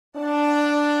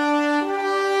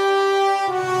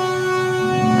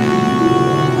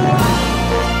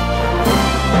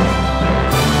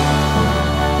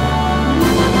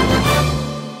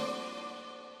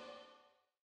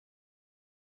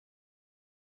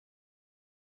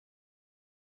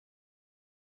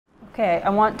Okay, I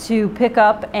want to pick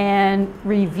up and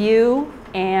review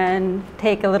and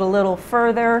take a little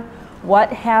further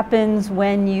what happens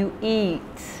when you eat.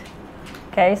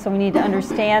 Okay, so we need to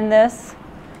understand this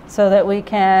so that we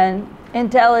can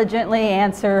intelligently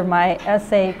answer my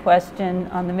essay question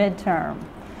on the midterm.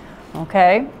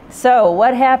 Okay, so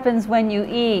what happens when you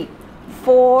eat?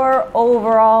 4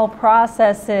 overall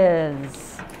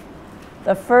processes.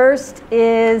 The first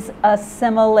is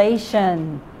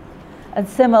assimilation.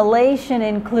 Assimilation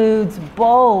includes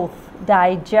both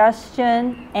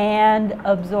digestion and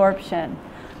absorption.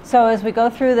 So as we go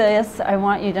through this, I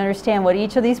want you to understand what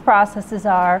each of these processes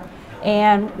are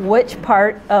and which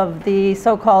part of the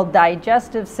so-called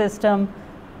digestive system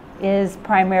is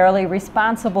primarily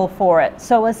responsible for it.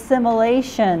 So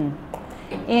assimilation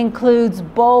includes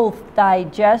both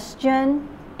digestion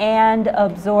and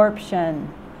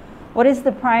absorption. What is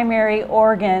the primary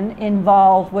organ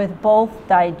involved with both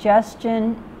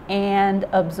digestion and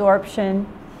absorption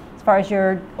as far as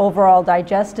your overall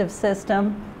digestive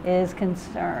system is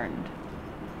concerned?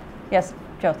 Yes,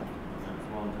 Joseph?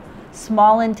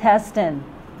 Small intestine.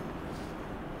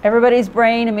 Everybody's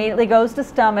brain immediately goes to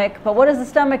stomach, but what does the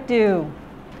stomach do?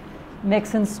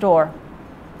 Mix and store.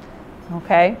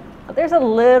 Okay? But there's a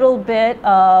little bit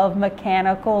of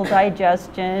mechanical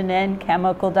digestion and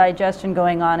chemical digestion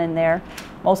going on in there.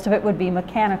 Most of it would be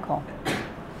mechanical.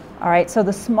 All right, so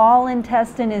the small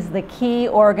intestine is the key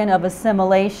organ of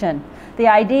assimilation. The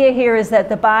idea here is that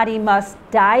the body must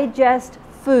digest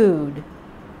food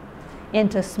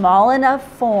into small enough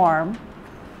form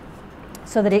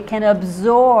so that it can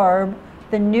absorb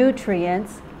the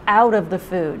nutrients out of the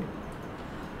food.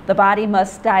 The body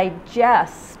must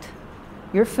digest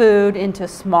your food into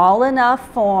small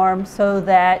enough form so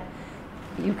that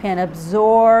you can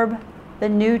absorb the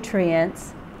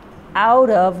nutrients out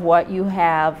of what you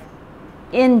have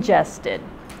ingested.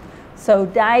 So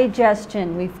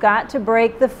digestion, we've got to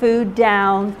break the food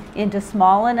down into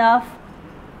small enough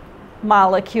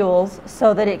molecules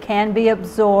so that it can be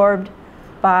absorbed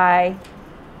by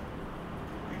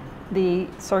the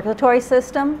circulatory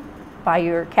system, by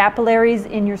your capillaries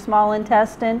in your small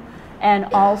intestine, and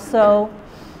also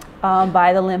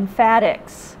by the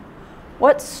lymphatics.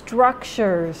 What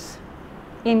structures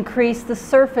increase the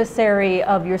surface area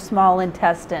of your small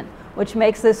intestine, which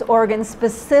makes this organ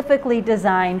specifically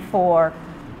designed for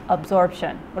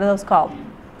absorption? What are those called?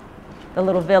 The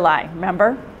little villi,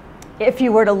 remember? If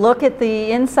you were to look at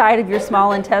the inside of your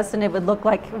small intestine, it would look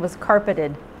like it was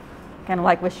carpeted, kind of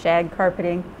like with shag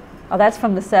carpeting. Oh, that's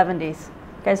from the 70s.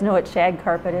 You guys know what shag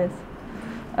carpet is?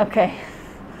 Okay.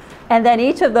 And then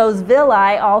each of those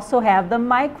villi also have the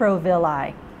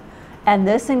microvilli, and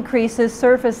this increases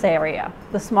surface area.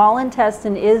 The small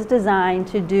intestine is designed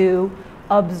to do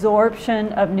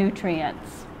absorption of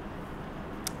nutrients.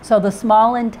 So the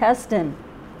small intestine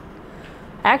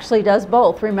actually does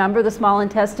both. Remember, the small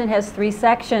intestine has 3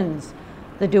 sections: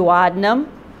 the duodenum,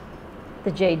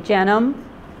 the jejunum,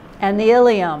 and the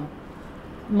ileum.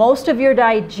 Most of your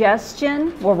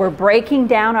digestion, where we're breaking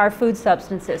down our food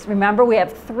substances, remember we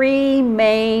have 3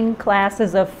 main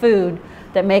classes of food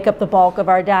that make up the bulk of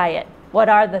our diet. What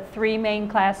are the 3 main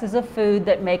classes of food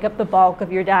that make up the bulk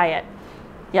of your diet?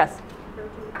 Yes?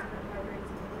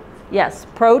 Yes,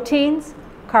 proteins,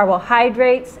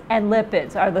 carbohydrates, and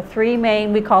lipids are the 3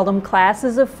 main, we call them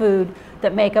classes of food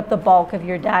that make up the bulk of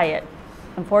your diet.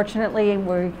 Unfortunately,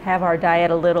 we have our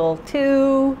diet a little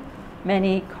too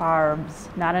many carbs,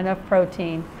 not enough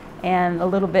protein, and a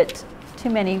little bit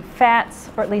too many fats,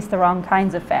 or at least the wrong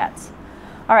kinds of fats.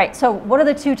 All right, so what are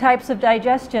the 2 types of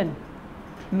digestion?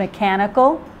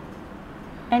 Mechanical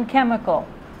and chemical.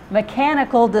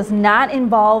 Mechanical does not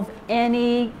involve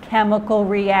any chemical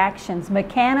reactions.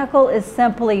 Mechanical is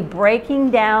simply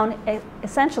breaking down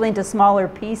essentially into smaller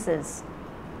pieces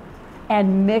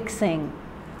and mixing.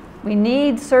 We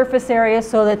need surface area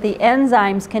so that the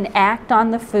enzymes can act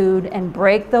on the food and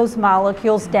break those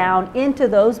molecules down into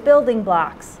those building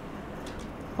blocks.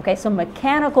 Okay, so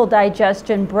mechanical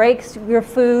digestion breaks your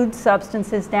food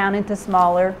substances down into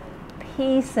smaller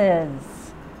pieces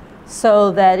so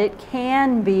that it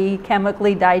can be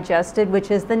chemically digested,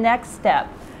 which is the next step.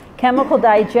 Chemical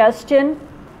digestion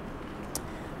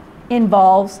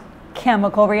involves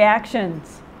chemical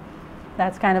reactions.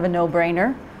 That's kind of a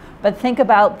no-brainer. But think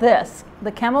about this.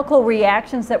 The chemical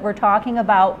reactions that we're talking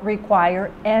about require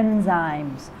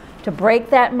enzymes to break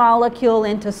that molecule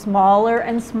into smaller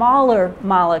and smaller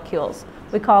molecules.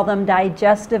 We call them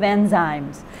digestive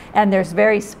enzymes. And there's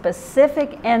very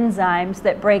specific enzymes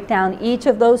that break down each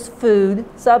of those food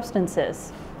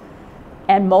substances.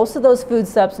 And most of those food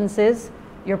substances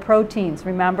Your proteins.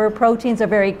 Remember, proteins are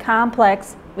very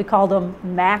complex. We call them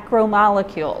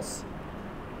macromolecules.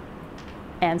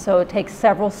 And so it takes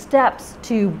several steps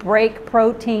to break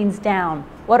proteins down.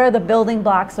 What are the building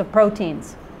blocks of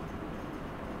proteins?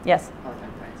 Yes?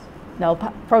 Polypeptides. No,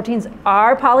 proteins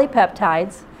are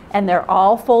polypeptides, and they're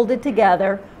all folded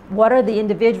together. What are the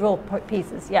individual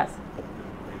pieces? Yes?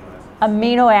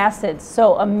 Amino acids.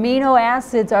 So amino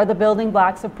acids are the building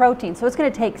blocks of protein. So it's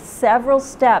going to take several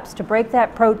steps to break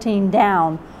that protein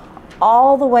down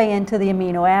all the way into the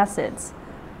amino acids.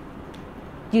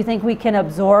 Do you think we can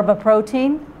absorb a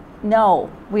protein?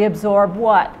 No. We absorb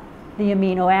what? The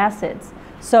amino acids.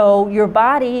 So your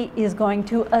body is going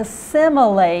to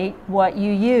assimilate what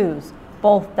you use,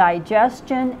 both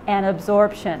digestion and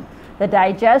absorption. The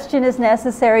digestion is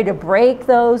necessary to break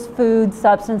those food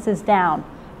substances down.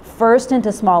 First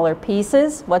into smaller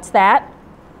pieces. What's that?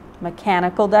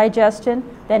 Mechanical digestion.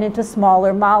 Then into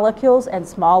smaller molecules, and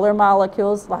smaller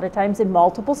molecules, a lot of times in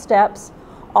multiple steps,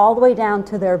 all the way down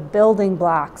to their building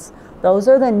blocks. Those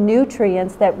are the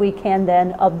nutrients that we can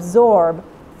then absorb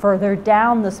further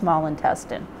down the small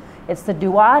intestine. It's the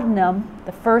duodenum,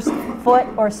 the first foot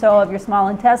or so of your small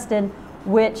intestine,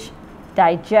 which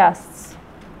digests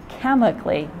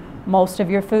chemically most of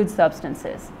your food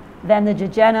substances. Then the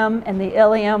jejunum and the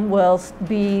ileum will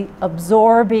be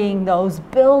absorbing those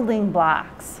building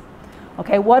blocks.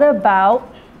 Okay, what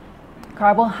about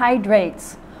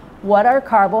carbohydrates? What are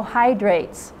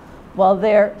carbohydrates? Well,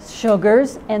 they're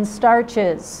sugars and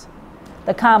starches.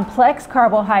 The complex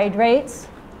carbohydrates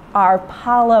are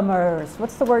polymers.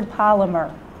 What's the word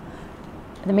polymer?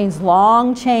 It means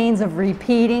long chains of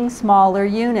repeating smaller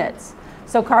units.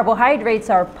 So carbohydrates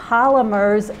are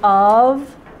polymers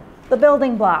of the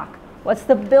building block. What's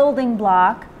the building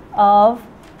block of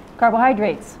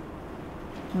carbohydrates?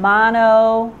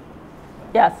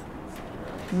 Yes.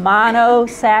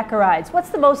 Monosaccharides. What's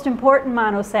the most important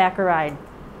monosaccharide?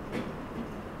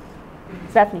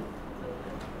 Stephanie?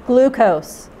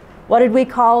 Glucose. What did we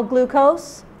call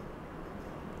glucose?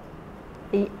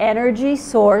 The energy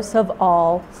source of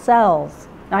all cells.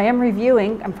 Now I am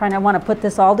reviewing. I want to put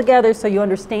this all together so you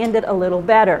understand it a little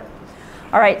better.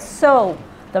 All right, so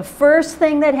the first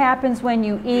thing that happens when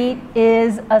you eat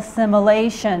is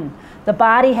assimilation. The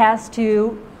body has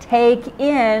to take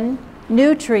in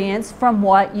nutrients from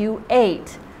what you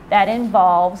ate. That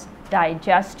involves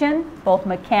digestion, both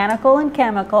mechanical and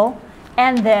chemical,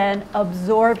 and then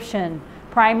absorption.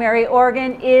 Primary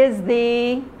organ is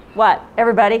the, what,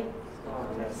 everybody?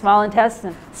 Small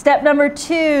intestine. Step number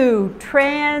 2,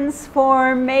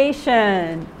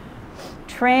 transformation.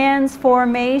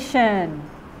 Transformation.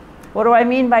 What do I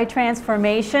mean by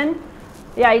transformation?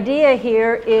 The idea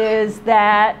here is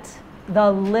that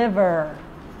the liver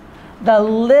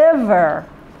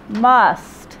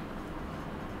must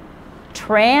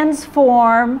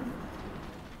transform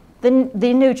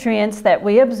the nutrients that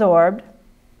we absorbed,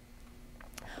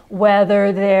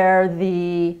 whether they're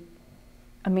the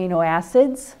amino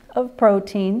acids of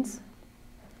proteins,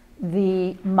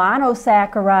 the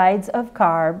monosaccharides of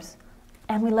carbs,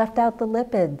 and we left out the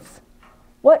lipids.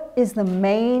 What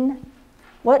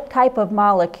type of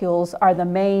molecules are the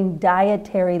main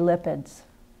dietary lipids?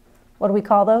 What do we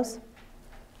call those?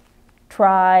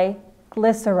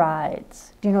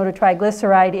 Triglycerides. Do you know what a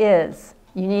triglyceride is?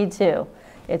 You need to.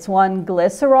 It's one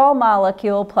glycerol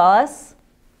molecule plus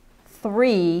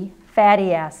 3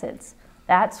 fatty acids.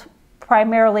 That's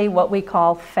primarily what we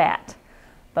call fat,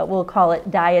 but we'll call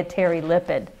it dietary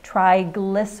lipid,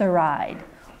 triglyceride.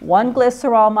 1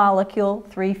 glycerol molecule,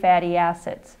 3 fatty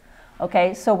acids.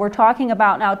 Okay, so we're talking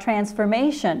about now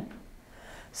transformation.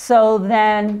 So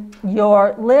then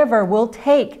your liver will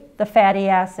take the fatty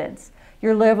acids.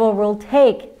 Your liver will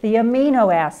take the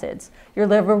amino acids. Your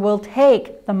liver will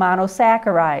take the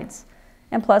monosaccharides,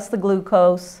 and plus the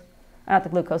glucose, not the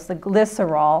glucose, the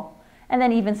glycerol, and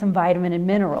then even some vitamin and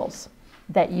minerals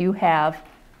that you have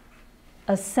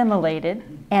assimilated,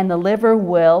 and the liver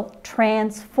will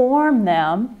transform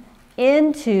them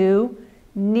into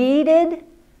needed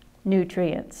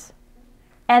nutrients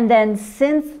and then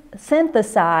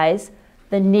synthesize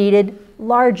the needed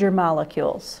larger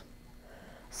molecules.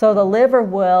 So the liver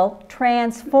will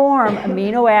transform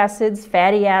amino acids,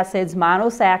 fatty acids,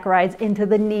 monosaccharides into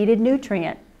the needed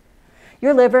nutrient.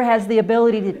 Your liver has the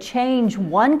ability to change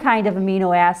one kind of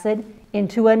amino acid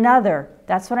into another.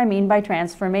 That's what I mean by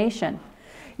transformation.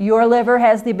 Your liver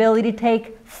has the ability to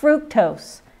take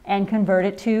fructose and convert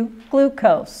it to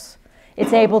glucose.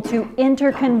 It's able to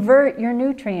interconvert your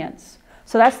nutrients.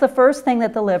 So that's the first thing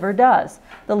that the liver does.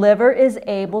 The liver is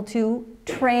able to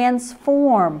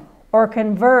transform or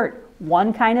convert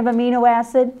one kind of amino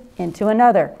acid into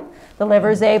another. The liver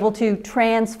is able to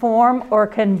transform or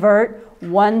convert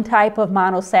one type of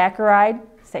monosaccharide,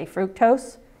 say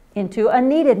fructose, into a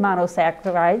needed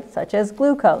monosaccharide, such as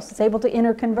glucose. It's able to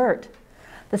interconvert.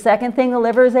 The second thing the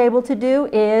liver is able to do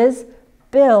is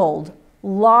build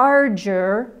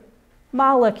larger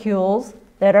molecules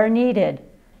that are needed.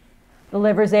 The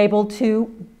liver is able to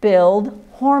build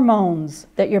hormones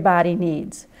that your body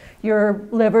needs. Your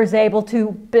liver is able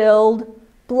to build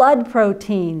blood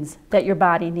proteins that your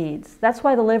body needs. That's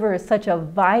why the liver is such a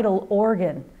vital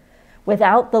organ.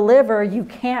 Without the liver, you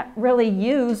can't really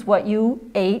use what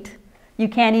you ate. You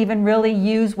can't even really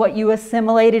use what you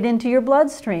assimilated into your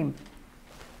bloodstream.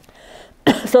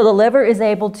 So the liver is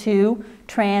able to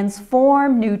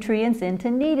transform nutrients into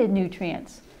needed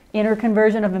nutrients.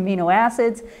 Interconversion of amino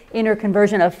acids,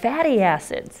 interconversion of fatty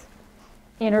acids,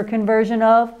 interconversion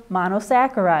of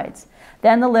monosaccharides.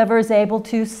 Then the liver is able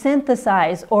to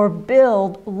synthesize or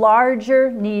build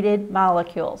larger needed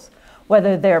molecules,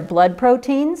 whether they're blood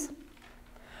proteins,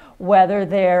 whether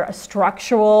they're a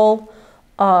structural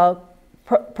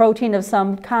protein of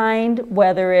some kind,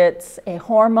 whether it's a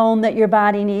hormone that your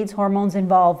body needs. Hormones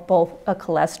involve both a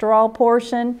cholesterol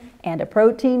portion and a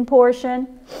protein portion.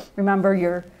 Remember,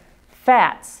 your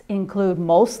fats include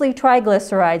mostly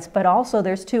triglycerides, but also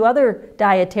there's two other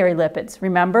dietary lipids.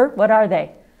 Remember, what are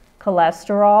they?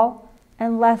 Cholesterol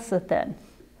and lecithin.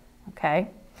 Okay?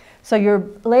 So your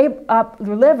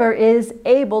liver is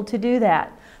able to do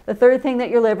that. The third thing that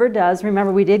your liver does,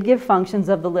 remember we did give functions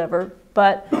of the liver,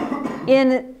 but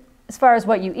as far as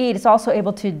what you eat, it's also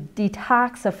able to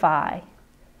detoxify.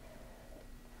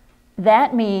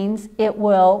 That means it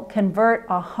will convert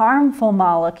a harmful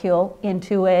molecule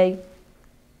into a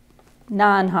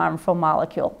non-harmful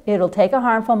molecule. It'll take a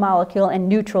harmful molecule and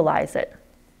neutralize it.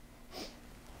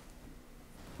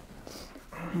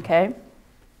 Okay?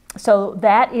 So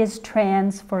that is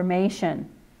transformation.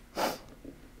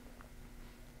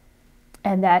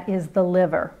 And that is the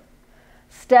liver.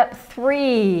 Step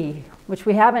 3, which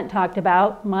we haven't talked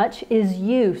about much, is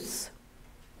use.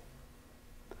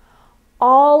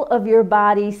 All of your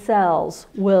body cells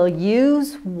will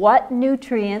use what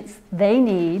nutrients they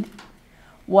need,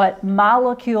 what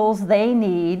molecules they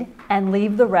need, and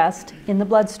leave the rest in the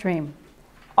bloodstream.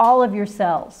 All of your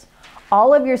cells.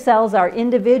 All of your cells are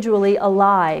individually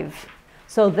alive,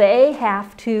 so they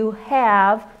have to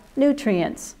have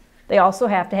nutrients. They also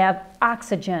have to have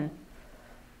oxygen.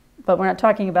 But we're not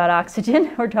talking about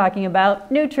oxygen, we're talking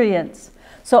about nutrients.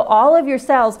 So all of your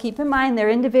cells, keep in mind, they're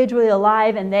individually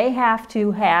alive and they have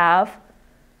to have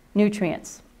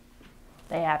nutrients.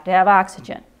 They have to have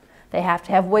oxygen. They have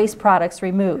to have waste products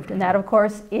removed. And that, of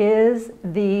course, is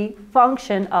the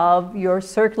function of your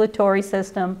circulatory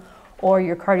system or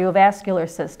your cardiovascular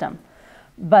system.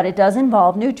 But it does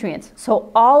involve nutrients.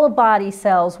 So all of body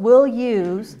cells will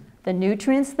use the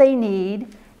nutrients they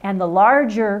need and the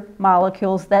larger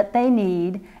molecules that they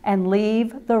need and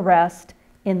leave the rest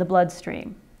in the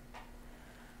bloodstream.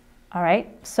 All right,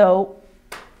 so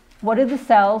what do the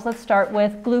cells, let's start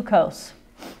with glucose.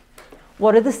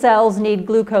 What do the cells need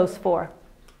glucose for?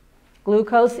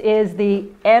 Glucose is the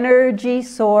energy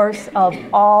source of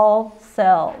all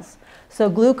cells. So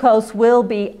glucose will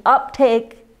be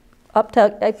uptaken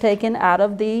out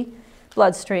of the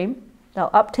bloodstream.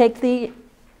 They'll uptake the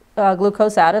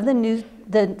glucose out of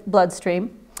the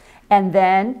bloodstream, and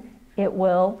then it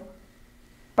will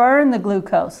burn the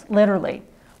glucose, literally.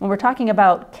 When we're talking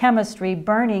about chemistry,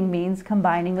 burning means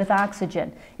combining with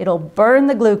oxygen. It'll burn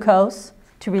the glucose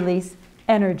to release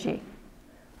energy.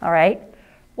 All right?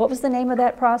 What was the name of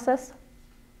that process?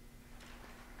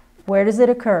 Where does it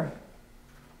occur?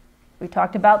 We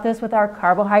talked about this with our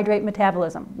carbohydrate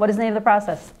metabolism. What is the name of the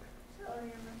process? Cellular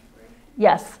respiration.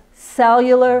 Yes,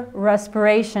 cellular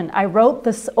respiration. I wrote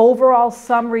this overall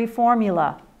summary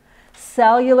formula.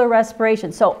 Cellular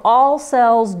respiration. So all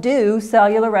cells do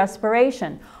cellular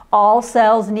respiration. All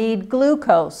cells need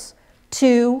glucose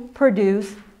to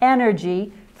produce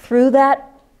energy through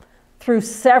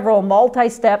several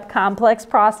multi-step complex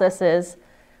processes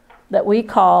that we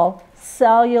call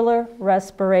cellular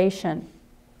respiration.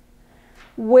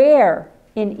 Where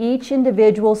in each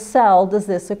individual cell does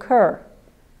this occur?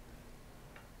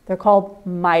 They're called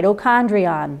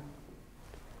mitochondrion,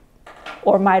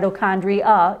 or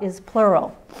mitochondria is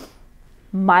plural.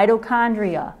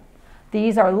 Mitochondria.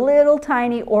 These are little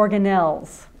tiny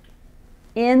organelles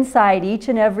inside each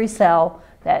and every cell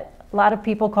that a lot of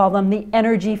people call them the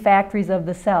energy factories of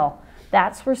the cell.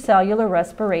 That's where cellular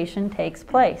respiration takes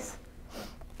place.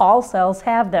 All cells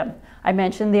have them. I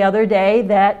mentioned the other day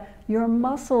that your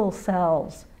muscle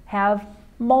cells have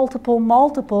multiple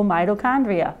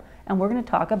mitochondria. And we're going to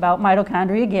talk about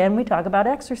mitochondria again. We talk about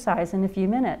exercise in a few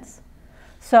minutes.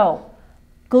 So,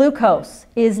 glucose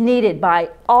is needed by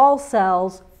all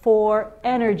cells for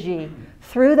energy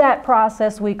through that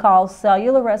process we call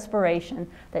cellular respiration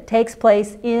that takes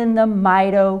place in the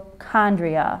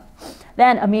mitochondria.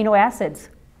 Then amino acids.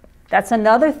 That's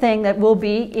another thing that will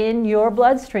be in your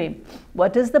bloodstream.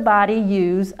 What does the body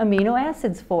use amino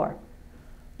acids for?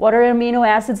 What are amino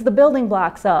acids the building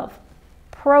blocks of?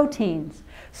 Proteins.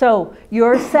 So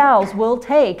your cells will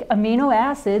take amino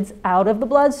acids out of the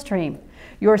bloodstream.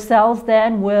 Your cells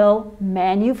then will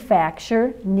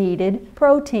manufacture needed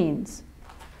proteins.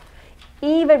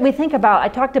 Even we think about, I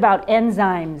talked about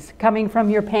enzymes coming from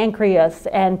your pancreas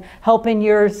and helping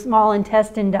your small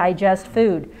intestine digest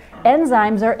food.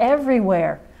 Enzymes are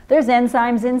everywhere. There's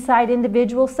enzymes inside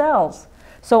individual cells.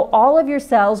 So all of your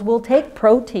cells will take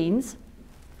proteins,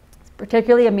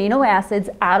 particularly amino acids,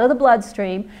 out of the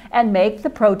bloodstream and make the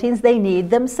proteins they need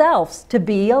themselves to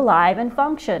be alive and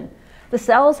function. The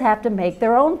cells have to make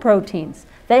their own proteins.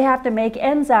 They have to make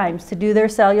enzymes to do their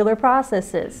cellular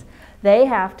processes. They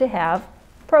have to have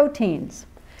proteins.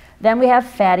 Then we have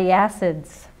fatty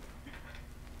acids.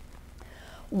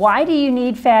 Why do you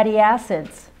need fatty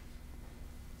acids?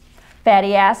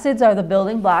 Fatty acids are the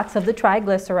building blocks of the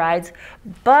triglycerides,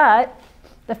 but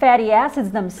the fatty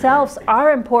acids themselves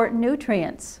are important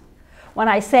nutrients. When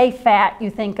I say fat, you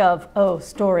think of, oh,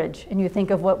 storage, and you think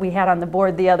of what we had on the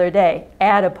board the other day,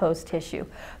 adipose tissue.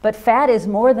 But fat is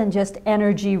more than just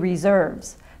energy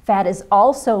reserves. Fat is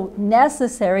also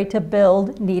necessary to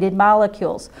build needed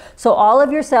molecules. So all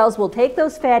of your cells will take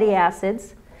those fatty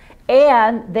acids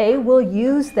and they will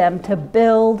use them to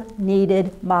build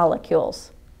needed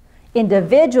molecules.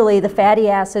 Individually, the fatty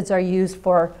acids are used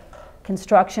for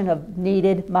construction of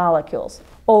needed molecules.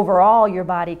 Overall, your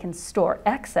body can store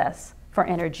excess for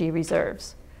energy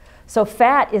reserves. So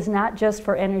fat is not just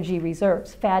for energy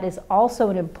reserves. Fat is also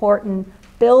an important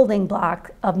building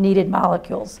block of needed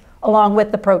molecules, along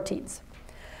with the proteins.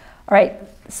 All right,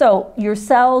 so your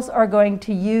cells are going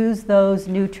to use those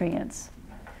nutrients.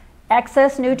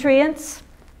 Excess nutrients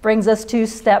brings us to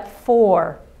step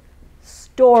 4,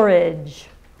 storage.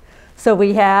 So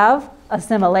we have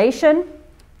assimilation,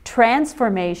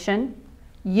 transformation,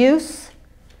 use,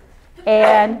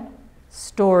 and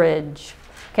storage.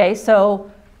 Okay, so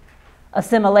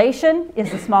assimilation is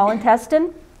the small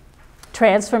intestine,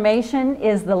 transformation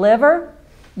is the liver,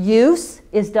 use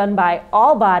is done by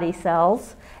all body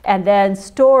cells, and then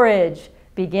storage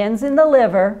begins in the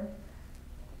liver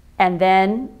and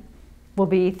then will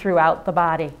be throughout the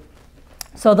body.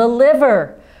 So the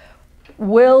liver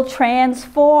will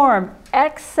transform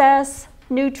excess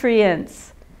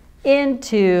nutrients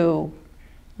into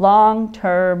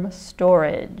long-term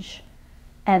storage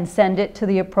and send it to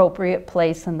the appropriate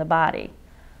place in the body.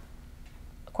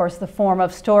 Of course, the form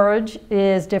of storage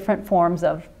is different forms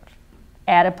of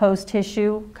adipose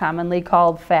tissue, commonly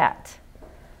called fat.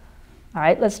 All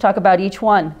right, let's talk about each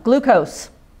one.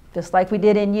 Glucose, just like we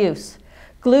did in use.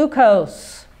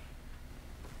 Glucose.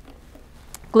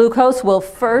 Glucose will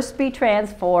first be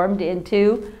transformed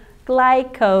into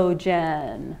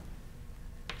glycogen.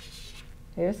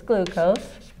 Here's glucose.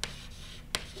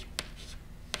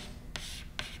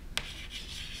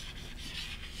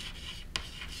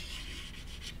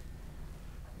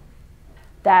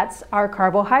 That's our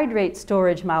carbohydrate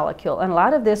storage molecule, and a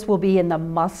lot of this will be in the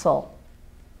muscle,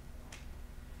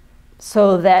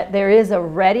 so that there is a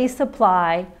ready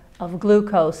supply of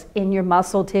glucose in your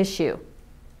muscle tissue.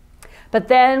 But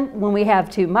then when we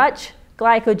have too much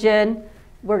glycogen,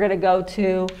 we're going to go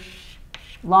to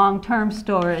long-term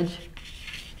storage,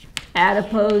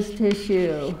 adipose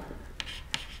tissue.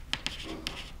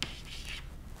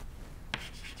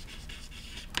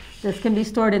 This can be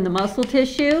stored in the muscle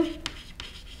tissue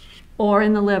or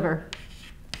in the liver.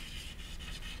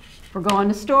 We're going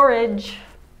to storage,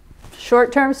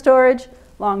 short-term storage,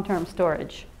 long-term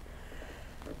storage.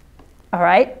 All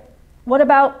right, what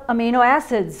about amino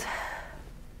acids?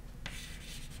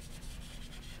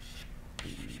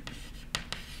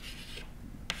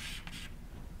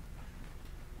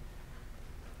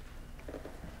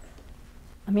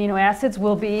 Amino acids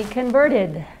will be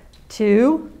converted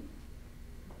to,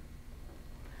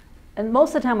 and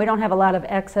most of the time we don't have a lot of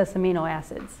excess amino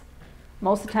acids.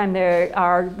 Most of the time they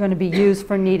are going to be used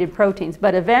for needed proteins,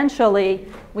 but eventually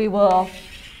we will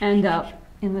end up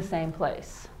in the same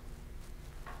place.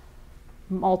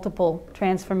 Multiple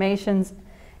transformations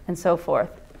and so forth.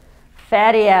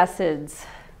 Fatty acids.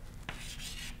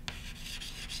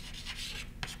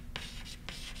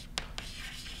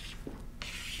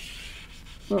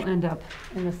 Will end up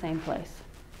in the same place.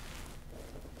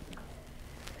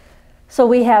 So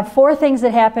we have 4 things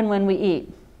that happen when we eat.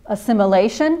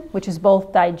 Assimilation, which is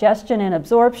both digestion and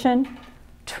absorption,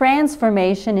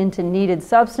 transformation into needed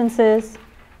substances,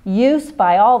 use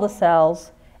by all the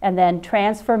cells, and then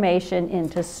transformation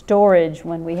into storage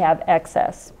when we have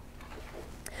excess.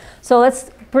 So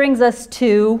this brings us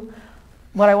to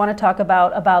what I want to talk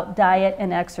about diet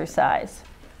and exercise.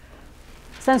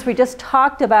 Since we just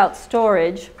talked about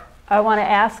storage, I want to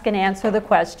ask and answer the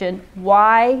question,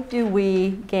 why do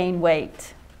we gain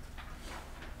weight?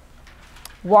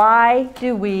 Why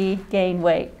do we gain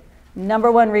weight?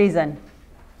 Number 1 reason.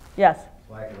 Yes?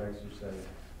 Lack of exercise.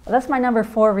 Well, that's my number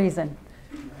 4 reason.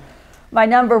 My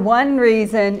number 1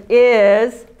 reason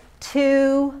is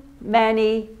too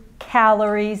many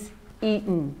calories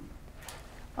eaten.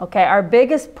 Okay, our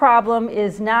biggest problem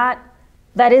is not,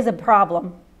 that is a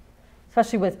problem,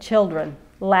 especially with children,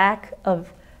 lack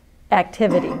of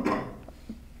activity.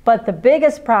 But the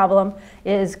biggest problem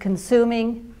is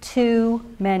consuming too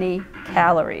many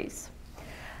calories.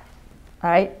 All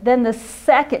right, then the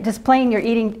second, just plain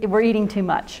we're eating too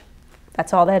much.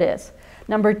 That's all that is.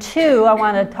 Number 2, I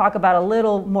want to talk about a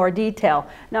little more detail.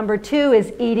 Number 2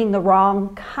 is eating the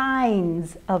wrong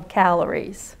kinds of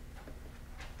calories.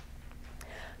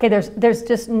 Okay, there's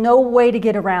just no way to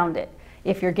get around it.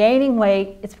 If you're gaining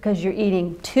weight, it's because you're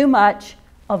eating too much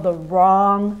of the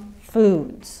wrong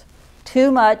foods.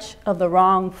 Too much of the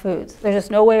wrong foods. There's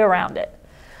just no way around it.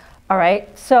 All right,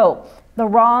 so the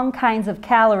wrong kinds of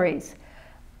calories.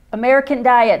 American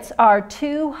diets are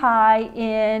too high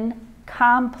in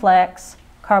complex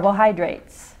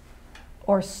carbohydrates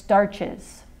or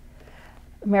starches.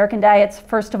 American diets,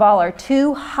 first of all, are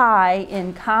too high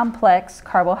in complex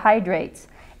carbohydrates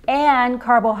and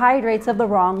carbohydrates of the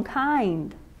wrong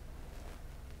kind.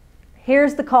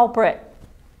 Here's the culprit: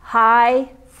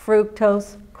 high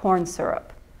fructose corn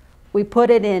syrup. We put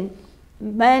it in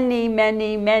many,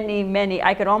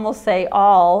 I could almost say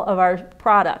all of our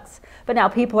products. But now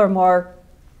people are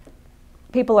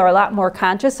a lot more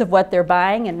conscious of what they're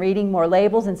buying and reading more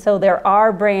labels, and so there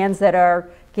are brands that are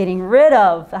getting rid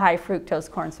of the high fructose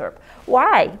corn syrup.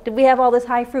 Why did we have all this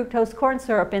high fructose corn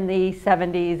syrup in the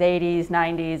 70s, 80s,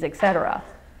 90s, etc.?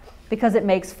 Because it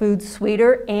makes food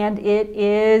sweeter and it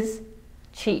is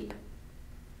cheap.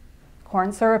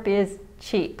 Corn syrup is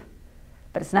cheap,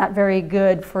 but it's not very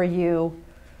good for you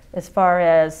as far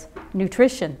as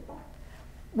nutrition.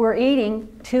 We're eating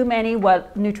too many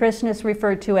what nutritionists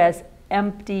refer to as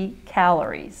empty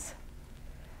calories.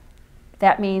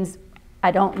 That means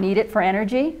I don't need it for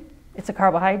energy. It's a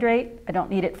carbohydrate. I don't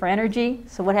need it for energy.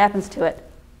 So what happens to it?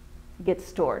 It gets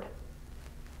stored.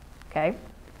 Okay?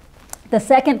 The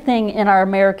second thing in our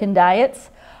American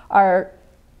diets are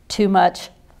too much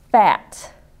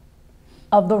fat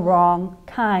of the wrong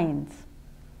kinds.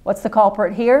 What's the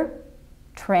culprit here?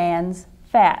 Trans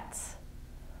fats,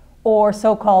 or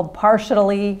so-called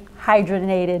partially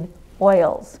hydrogenated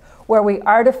oils, where we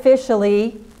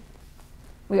artificially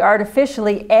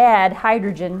add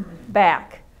hydrogen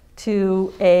back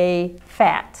to a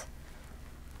fat.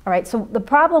 All right, so the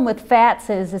problem with fats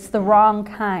is it's the wrong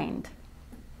kind,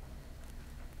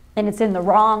 and it's in the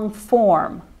wrong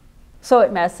form. So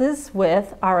it messes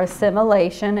with our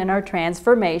assimilation and our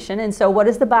transformation. And so what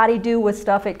does the body do with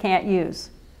stuff it can't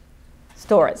use?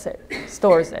 Stores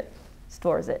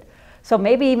it. So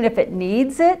maybe even if it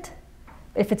needs it,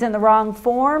 if it's in the wrong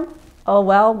form, oh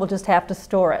well, we'll just have to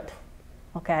store it.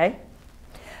 Okay?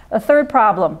 A third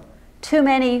problem, too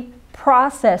many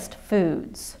processed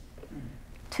foods.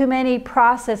 Too many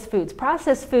processed foods.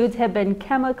 Processed foods have been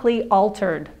chemically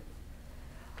altered.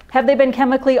 Have they been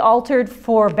chemically altered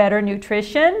for better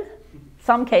nutrition?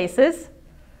 Some cases.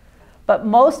 But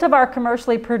most of our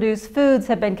commercially produced foods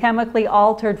have been chemically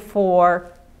altered for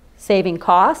saving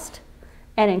cost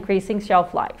and increasing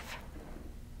shelf life.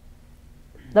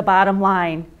 The bottom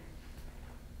line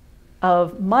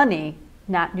of money,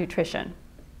 not nutrition.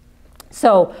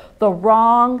 So the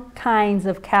wrong kinds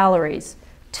of calories.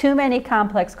 Too many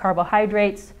complex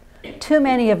carbohydrates, too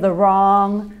many of the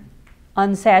wrong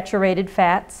unsaturated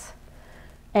fats,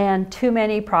 and too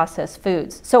many processed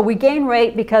foods. So we gain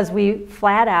weight because we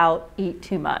flat out eat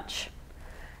too much.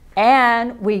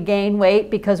 And we gain weight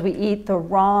because we eat the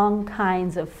wrong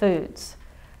kinds of foods.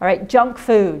 All right, junk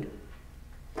food.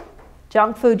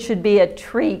 Junk food should be a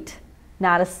treat,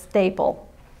 not a staple.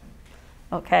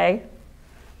 Okay?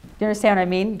 Do you understand what I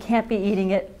mean? You can't be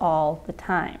eating it all the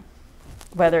time.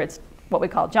 Whether it's what we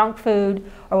call junk food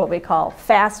or what we call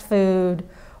fast food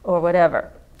or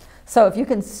whatever. So if you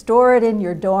can store it in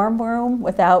your dorm room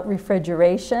without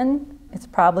refrigeration, it's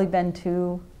probably been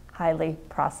too highly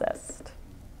processed.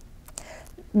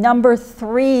 Number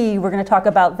 3, we're going to talk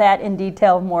about that in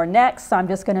detail more next, so I'm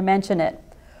just going to mention it.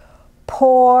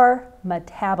 Poor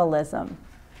metabolism.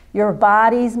 Your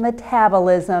body's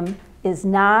metabolism is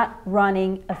not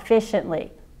running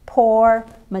efficiently. Poor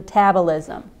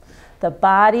metabolism. The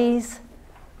body's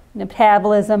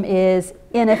metabolism is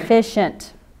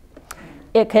inefficient.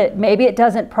 Maybe it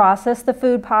doesn't process the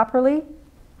food properly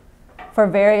for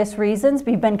various reasons.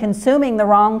 We've been consuming the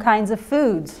wrong kinds of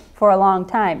foods for a long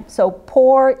time. So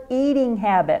poor eating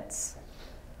habits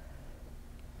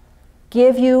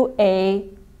give you a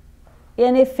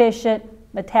inefficient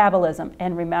metabolism.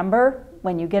 And remember,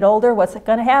 when you get older, what's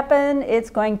going to happen? It's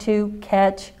going to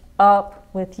catch up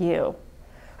with you.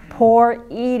 Poor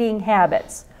eating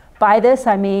habits. By this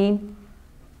I mean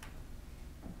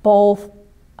both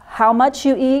how much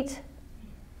you eat,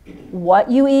 what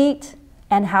you eat,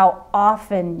 and how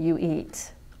often you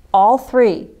eat. All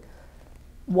 3.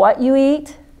 What you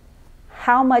eat,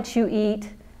 how much you eat,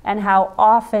 and how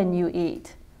often you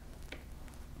eat.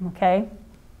 Okay?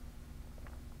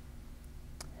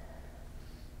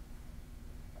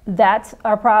 That's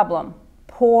our problem.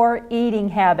 Poor eating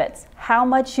habits. How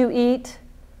much you eat,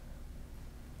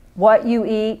 what you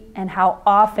eat, and how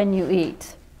often you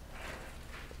eat.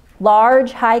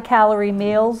 Large, high-calorie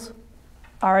meals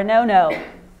are a no-no.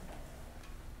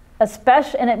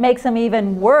 And it makes them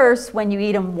even worse when you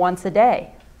eat them once a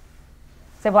day.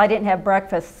 Say, well, I didn't have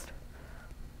breakfast.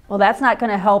 Well, that's not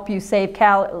going to help you save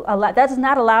calories. That does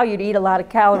not allow you to eat a lot of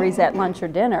calories at lunch or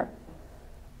dinner.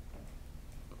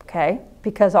 Okay?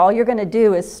 Because all you're going to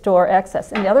do is store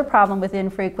excess. And the other problem with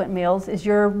infrequent meals is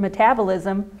your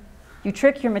metabolism. You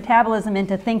trick your metabolism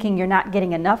into thinking you're not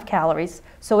getting enough calories,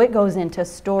 so it goes into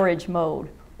storage mode,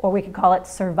 or we could call it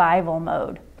survival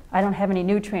mode. I don't have any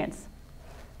nutrients.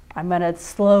 I'm going to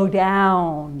slow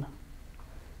down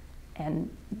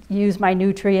and use my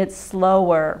nutrients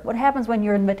slower. What happens when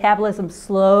your metabolism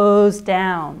slows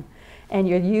down and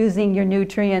you're using your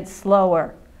nutrients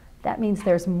slower? That means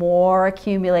there's more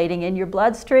accumulating in your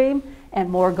bloodstream and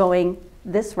more going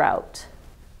this route.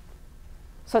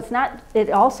 So it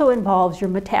also involves your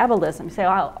metabolism. You say,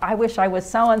 oh, I wish I was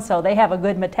so-and-so. They have a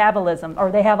good metabolism, or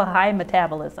they have a high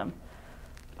metabolism.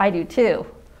 I do too.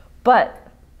 But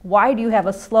why do you have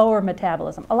a slower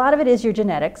metabolism? A lot of it is your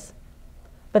genetics.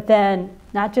 But then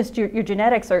not just your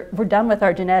genetics, we're done with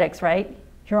our genetics, right?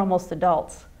 You're almost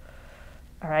adults.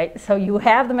 All right, so you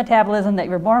have the metabolism that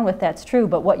you're born with, that's true,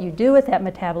 but what you do with that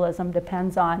metabolism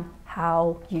depends on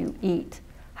how you eat,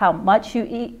 how much you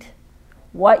eat,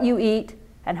 what you eat,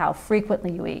 and how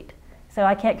frequently you eat. So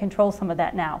I can't control some of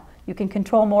that now. You can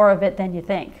control more of it than you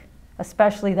think,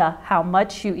 especially the how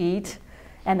much you eat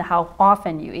and the how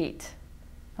often you eat,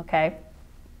 okay?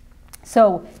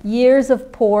 So years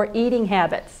of poor eating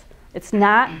habits. It's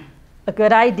not a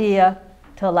good idea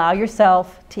to allow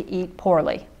yourself to eat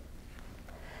poorly.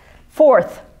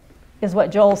 4th is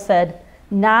what Joel said,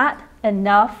 not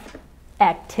enough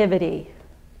activity.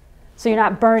 So you're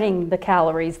not burning the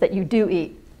calories that you do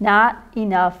eat. Not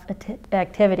enough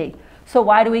activity. So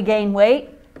why do we gain weight?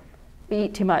 We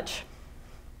eat too much.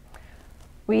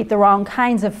 We eat the wrong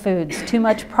kinds of foods, too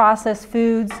much processed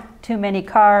foods, too many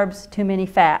carbs, too many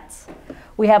fats.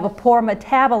 We have a poor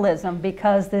metabolism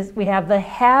because we have the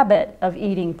habit of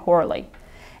eating poorly,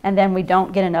 and then we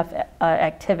don't get enough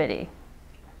activity.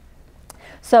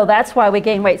 So that's why we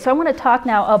gain weight. So I want to talk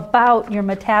now about your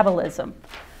metabolism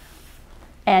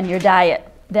and your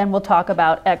diet. Then we'll talk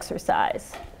about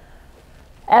exercise.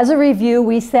 As a review,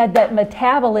 we said that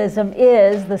metabolism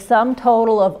is the sum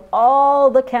total of all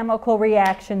the chemical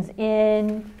reactions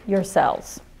in your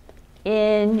cells,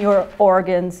 in your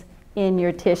organs, in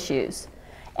your tissues.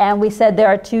 And we said there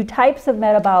are 2 types of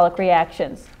metabolic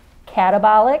reactions,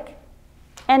 catabolic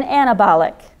and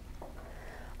anabolic.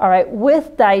 All right,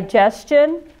 with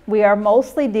digestion, we are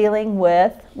mostly dealing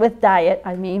with diet,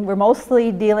 we're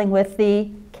mostly dealing with the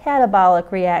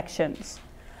catabolic reactions.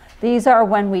 These are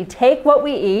when we take what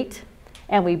we eat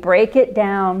and we break it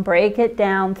down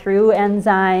through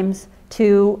enzymes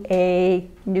to a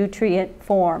nutrient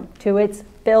form, to its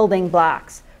building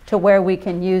blocks, to where we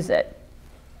can use it.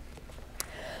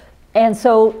 And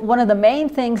so one of the main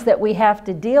things that we have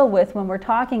to deal with when we're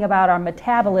talking about our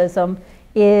metabolism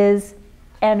is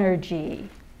energy.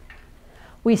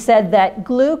 We said that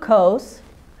glucose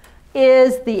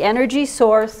is the energy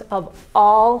source of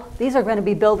all, these are going to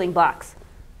be building blocks.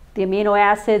 The amino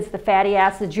acids, the fatty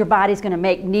acids, your body's going to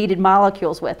make needed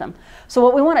molecules with them. So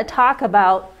what we want to talk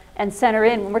about and center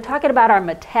in, when we're talking about our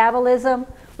metabolism,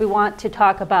 we want to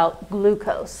talk about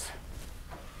glucose.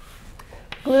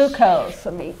 Glucose,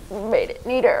 let me write it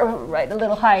neater, write a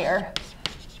little higher.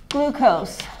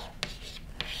 Glucose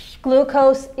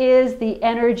Glucose is the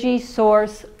energy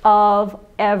source of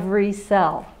every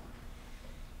cell.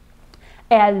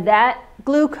 And that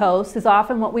glucose is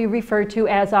often what we refer to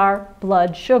as our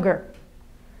blood sugar.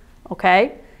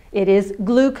 Okay? It is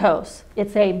glucose.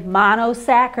 It's a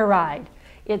monosaccharide.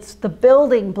 It's the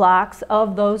building blocks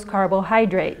of those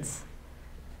carbohydrates.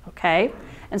 Okay?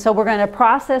 And so we're going to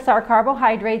process our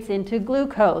carbohydrates into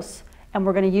glucose, and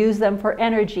we're going to use them for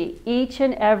energy. Each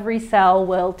and every cell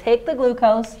will take the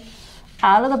glucose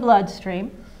out of the bloodstream.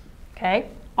 Okay?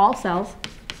 All cells.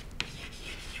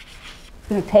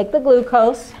 We're going to take the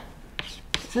glucose.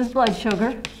 This is blood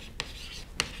sugar.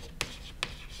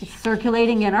 It's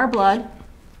circulating in our blood,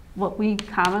 what we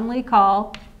commonly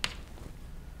call,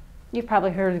 you've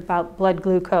probably heard about blood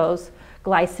glucose,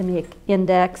 glycemic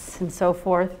index, and so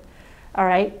forth. All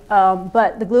right,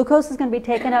 but the glucose is going to be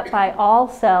taken up by all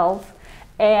cells,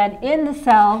 and in the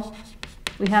cell,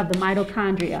 we have the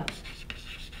mitochondria.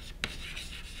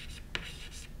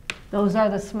 Those are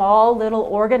the small little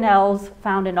organelles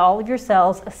found in all of your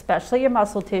cells, especially your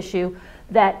muscle tissue,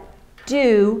 that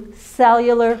do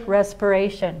cellular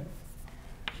respiration.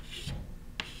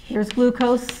 Here's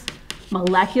glucose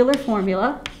molecular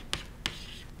formula.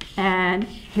 And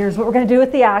here's what we're going to do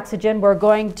with the oxygen. We're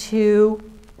going to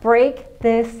break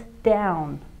this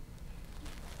down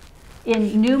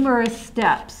in numerous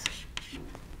steps.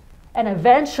 And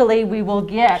eventually we will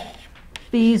get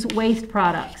these waste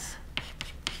products.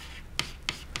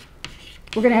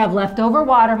 We're going to have leftover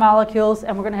water molecules,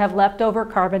 and we're going to have leftover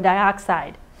carbon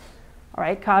dioxide. All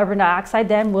right, carbon dioxide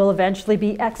then will eventually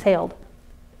be exhaled,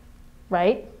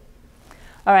 right?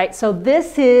 All right, so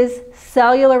this is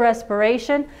cellular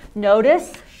respiration.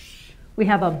 Notice we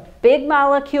have a big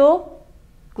molecule,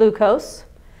 glucose,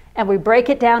 and we break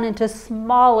it down into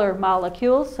smaller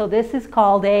molecules. So this is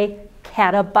called a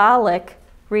catabolic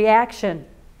reaction.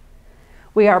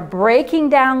 We are breaking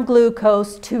down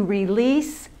glucose to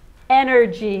release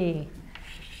energy.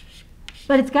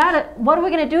 But it's got to, what are we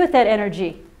going to do with that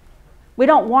energy? We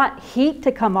don't want heat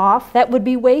to come off. That would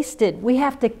be wasted. We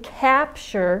have to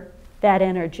capture that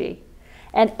energy.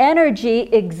 And energy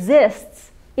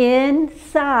exists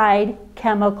inside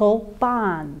chemical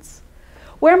bonds.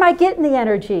 Where am I getting the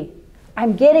energy?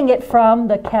 I'm getting it from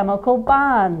the chemical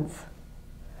bonds.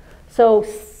 So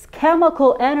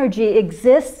chemical energy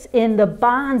exists in the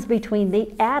bonds between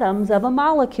the atoms of a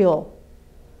molecule.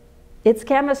 It's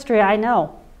chemistry, I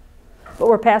know. But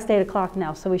we're past 8 o'clock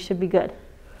now, so we should be good.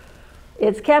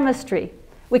 It's chemistry.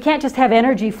 We can't just have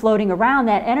energy floating around.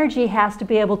 That energy has to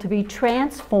be able to be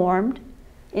transformed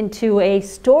into a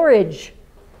storage,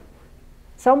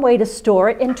 some way to store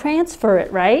it and transfer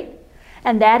it, right?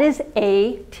 And that is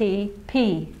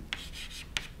ATP.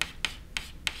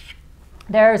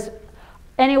 There's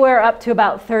anywhere up to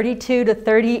about 32 to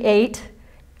 38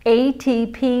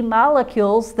 ATP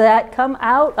molecules that come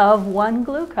out of one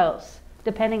glucose,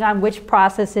 depending on which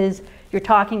processes you're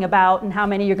talking about and how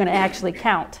many you're going to actually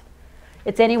count.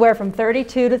 It's anywhere from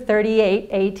 32 to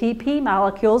 38 ATP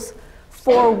molecules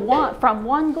from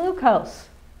one glucose.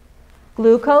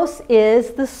 Glucose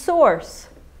is the source.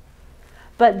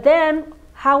 But then,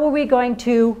 how are we going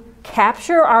to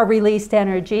capture our released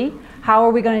energy? How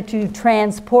are we going to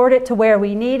transport it to where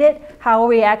we need it? How are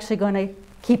we actually going to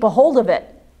keep a hold of it?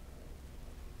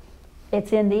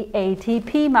 It's in the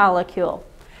ATP molecule.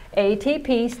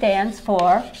 ATP stands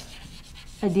for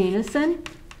adenosine,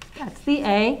 that's the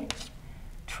A,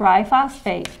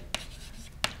 triphosphate.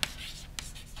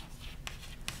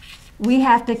 We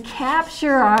have to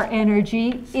capture our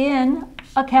energy in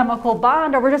a chemical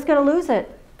bond, or we're just going to lose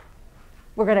it.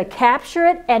 We're going to capture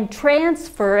it and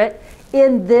transfer it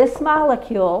in this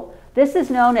molecule. This is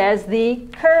known as the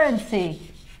currency.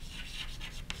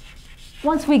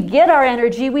 Once we get our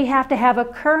energy, we have to have a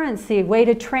currency, a way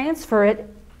to transfer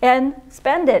it and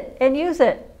spend it and use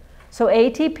it. So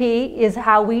ATP is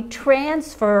how we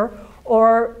transfer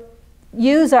or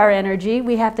use our energy.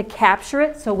 We have to capture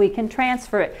it so we can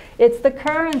transfer it. It's the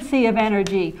currency of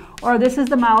energy, or this is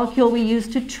the molecule we use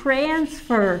to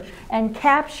transfer and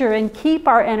capture and keep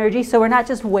our energy so we're not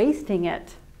just wasting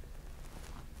it.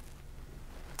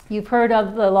 You've heard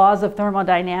of the laws of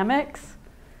thermodynamics,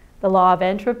 the law of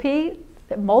entropy.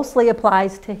 It mostly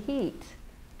applies to heat.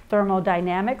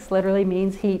 Thermodynamics literally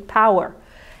means heat power.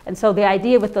 And so the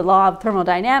idea with the law of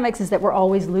thermodynamics is that we're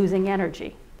always losing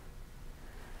energy.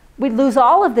 We'd lose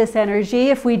all of this energy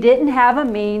if we didn't have a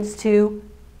means to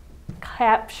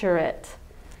capture it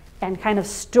and kind of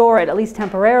store it, at least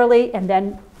temporarily, and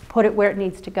then put it where it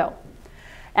needs to go.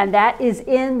 And that is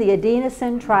in the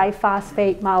adenosine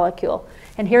triphosphate molecule.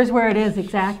 And here's where it is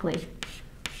exactly.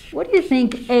 What do you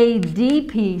think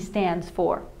ADP stands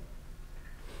for?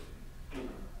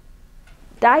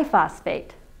 diphosphate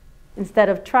instead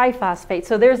of triphosphate.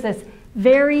 So there's this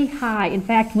very high, in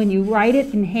fact, when you write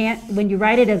it when you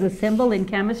write it as a symbol in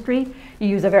chemistry, you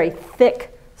use a very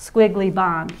thick, squiggly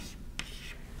bond.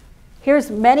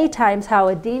 Here's many times how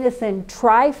adenosine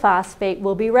triphosphate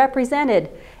will be represented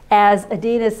as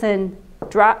adenosine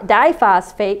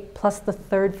diphosphate plus the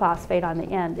third phosphate on the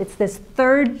end. It's this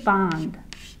third bond.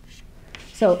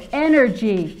 So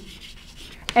energy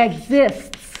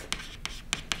exists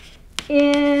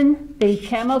in the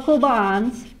chemical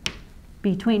bonds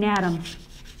between atoms.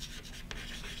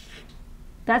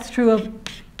 That's true of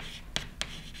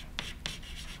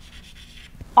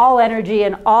all energy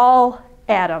in all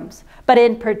atoms. But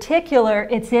in particular,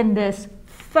 it's in this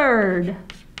third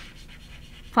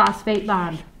phosphate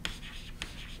bond.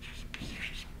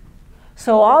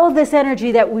 So all of this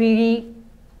energy that we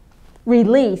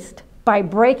released by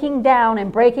breaking down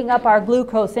and breaking up our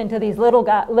glucose into these little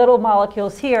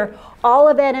molecules here, all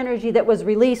of that energy that was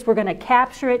released, we're going to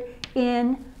capture it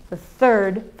in the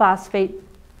third phosphate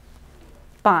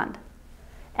bond.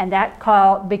 And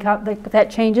that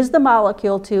changes the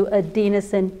molecule to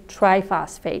adenosine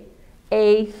triphosphate,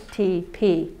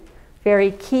 ATP.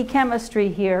 Very key chemistry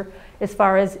here as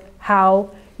far as how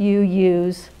you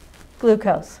use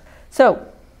glucose. So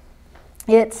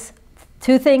it's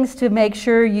two things to make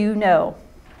sure you know: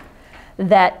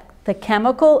 that the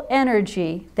chemical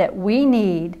energy that we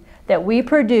need, that we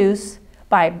produce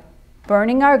by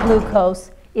burning our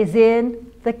glucose, is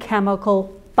in the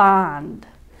chemical bond.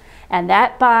 And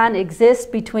that bond exists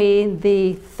between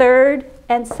the third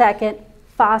and second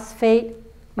phosphate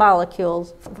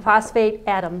molecules, phosphate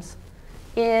atoms,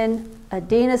 in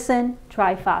adenosine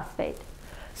triphosphate.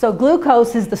 So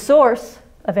glucose is the source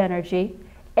of energy.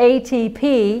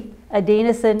 ATP,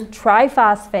 adenosine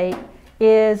triphosphate,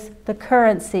 is the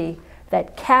currency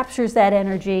that captures that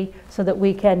energy so that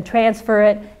we can transfer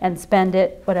it and spend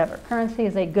it, whatever. Currency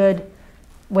is a good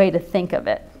way to think of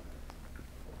it.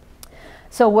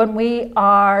 So when we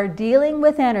are dealing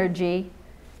with energy,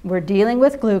 we're dealing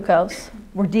with glucose,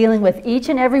 we're dealing with each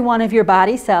and every one of your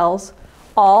body cells,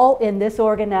 all in this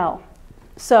organelle.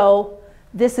 So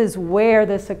this is where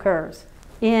this occurs,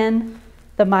 in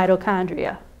the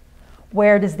mitochondria.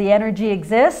 Where does the energy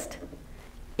exist?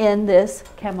 In this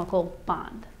chemical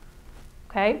bond.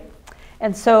 Okay?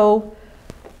 And so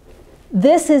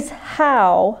this is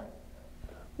how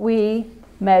we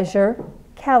measure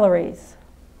calories.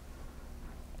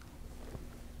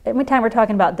 Every time we're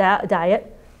talking about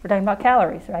diet, we're talking about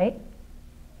calories, right?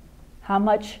 How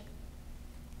much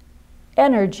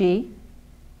energy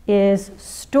is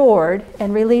stored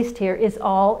and released here is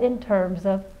all in terms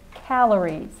of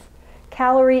calories.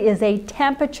 Calorie is a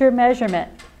temperature measurement.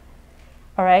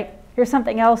 All right? Here's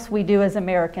something else we do as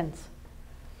Americans.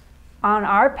 On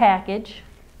our package,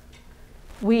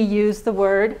 we use the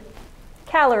word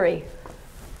calorie.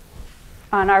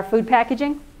 On our food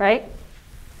packaging, right?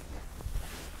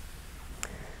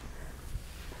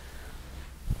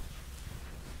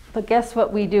 But guess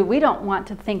what we do? We don't want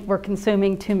to think we're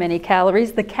consuming too many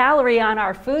calories. The calorie on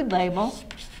our food label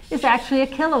is actually a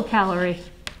kilocalorie.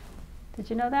 Did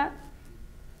you know that?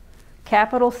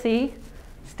 Capital C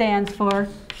stands for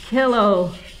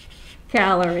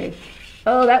kilocalorie.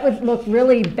 Oh, that would look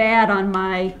really bad on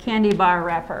my candy bar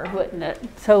wrapper, wouldn't it?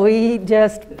 So we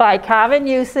just, by common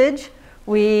usage,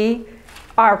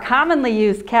 our commonly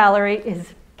used calorie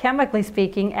is, chemically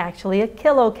speaking, actually a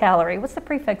kilocalorie. What's the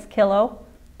prefix kilo?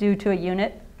 Due to a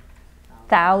unit?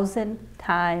 1,000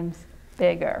 times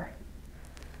bigger.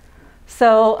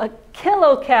 So a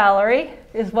kilocalorie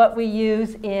is what we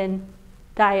use in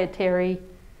dietary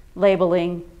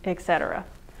labeling, etc.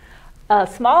 A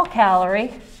small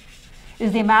calorie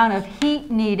is the amount of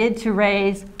heat needed to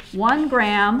raise 1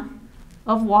 gram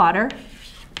of water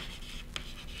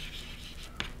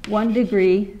 1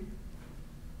 degree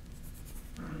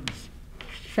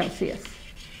Celsius.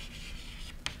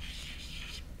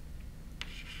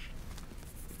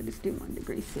 Let's do 1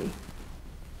 degree C.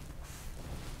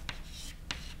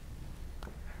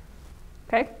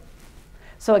 Okay?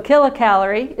 So a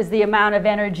kilocalorie is the amount of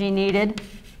energy needed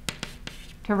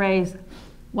to raise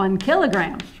 1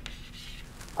 kilogram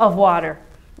of water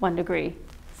 1 degree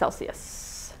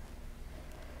Celsius.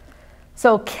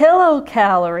 So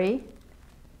kilocalorie,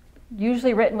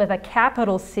 usually written with a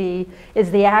capital C, is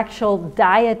the actual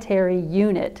dietary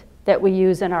unit that we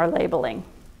use in our labeling.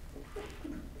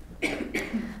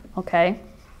 Okay?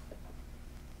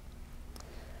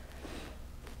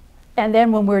 And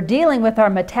then when we're dealing with our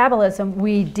metabolism,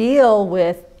 we deal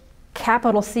with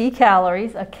capital C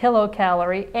calories, a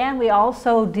kilocalorie, and we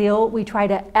also we try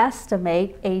to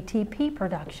estimate ATP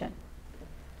production.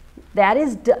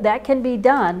 That can be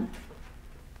done.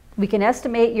 We can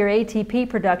estimate your ATP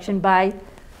production by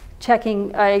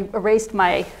checking. I erased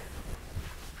my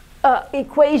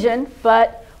equation,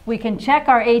 but we can check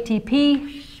our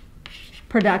ATP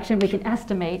production. We can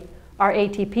estimate our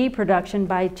ATP production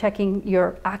by checking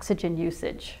your oxygen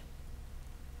usage,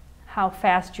 how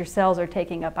fast your cells are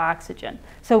taking up oxygen.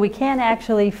 So we can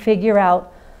actually figure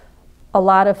out a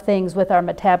lot of things with our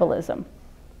metabolism.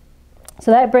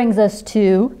 So that brings us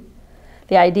to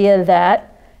the idea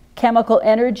that chemical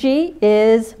energy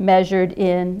is measured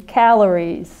in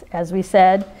calories, as we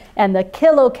said, and the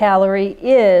kilocalorie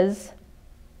is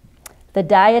the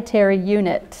dietary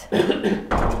unit.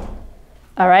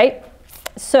 All right?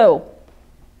 So,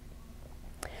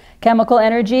 chemical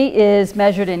energy is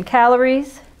measured in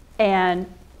calories,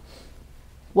 and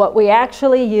what we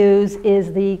actually use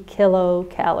is the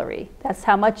kilocalorie. That's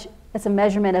how much, it's a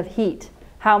measurement of heat.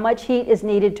 How much heat is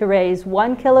needed to raise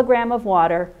 1 kilogram of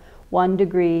water 1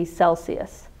 degree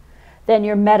Celsius. Then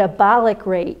your metabolic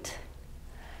rate.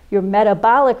 Your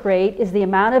metabolic rate is the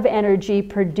amount of energy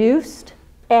produced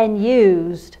and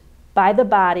used by the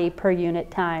body per unit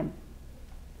time.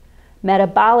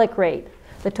 Metabolic rate,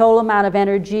 the total amount of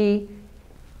energy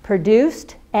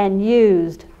produced and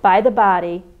used by the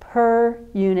body per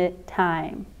unit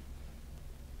time.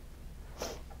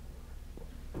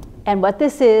 And what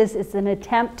this is an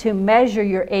attempt to measure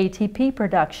your ATP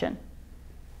production.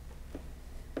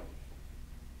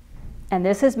 And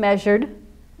this is measured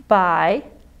by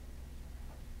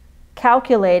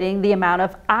calculating the amount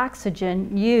of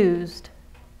oxygen used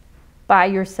by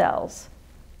your cells.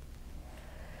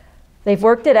 They've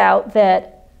worked it out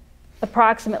that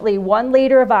approximately 1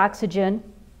 liter of oxygen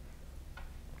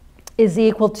is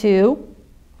equal to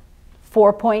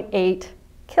 4.8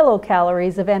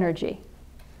 kilocalories of energy.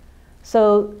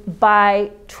 So by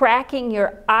tracking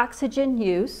your oxygen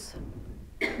use,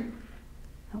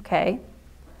 okay,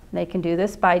 they can do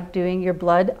this by doing your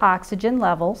blood oxygen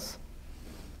levels.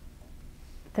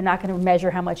 They're not going to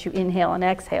measure how much you inhale and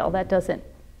exhale. That doesn't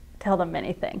tell them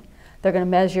anything. They're going to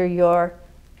measure your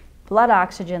blood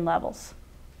oxygen levels.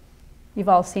 You've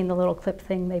all seen the little clip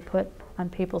thing they put on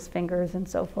people's fingers and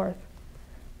so forth.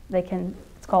 They can,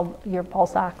 it's called your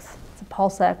pulse ox. It's a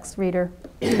pulse ox reader.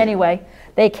 Anyway,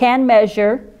 they can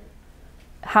measure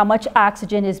how much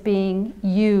oxygen is being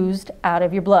used out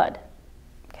of your blood.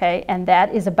 Okay, and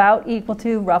that is about equal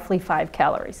to roughly 5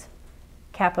 calories,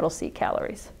 capital C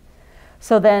calories.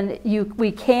 So then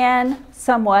we can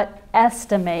somewhat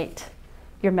estimate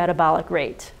your metabolic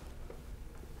rate,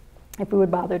 if we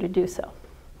would bother to do so.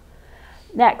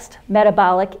 Next,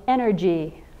 metabolic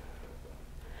energy.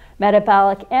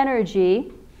 Metabolic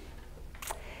energy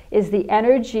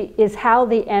is how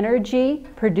the energy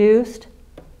produced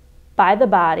by the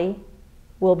body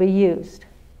will be used.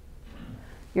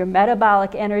 Your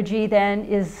metabolic energy then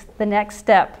is the next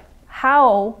step.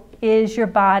 How is your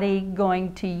body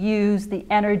going to use the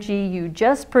energy you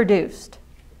just produced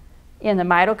in the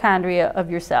mitochondria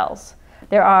of your cells?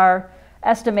 There are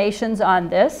estimations on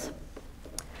this.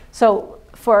 So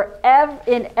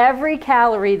in every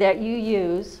calorie that you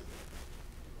use,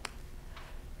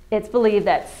 it's believed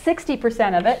that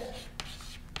 60% of it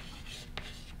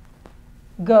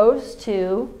goes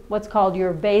to what's called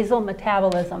your basal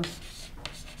metabolism,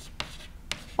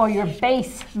 or your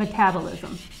base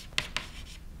metabolism.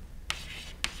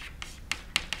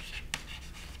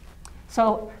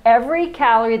 So every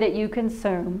calorie that you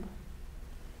consume,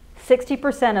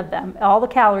 60% of them, all the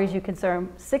calories you consume,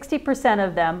 60%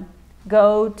 of them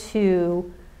go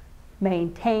to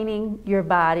maintaining your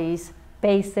body's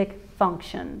basic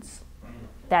functions.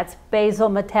 That's basal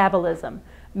metabolism,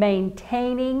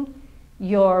 maintaining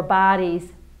your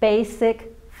body's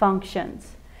basic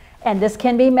functions. And this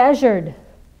can be measured.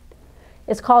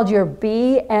 It's called your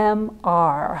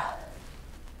BMR.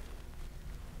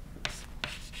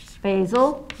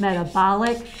 Basal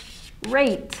metabolic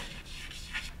rate.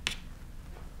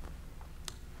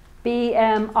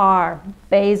 BMR,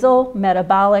 basal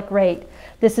metabolic rate.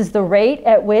 This is the rate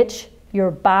at which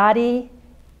your body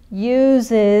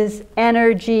uses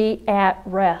energy at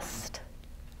rest.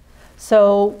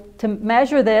 So to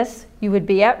measure this, you would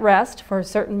be at rest for a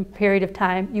certain period of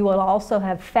time. You will also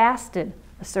have fasted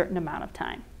a certain amount of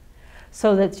time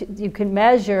so that you can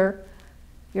measure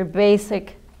your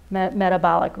basic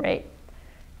metabolic rate.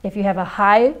 If you have a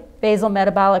high basal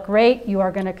metabolic rate, you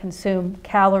are going to consume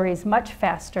calories much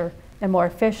faster and more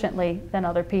efficiently than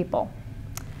other people.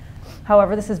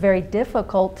 However, this is very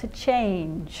difficult to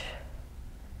change.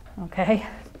 Okay?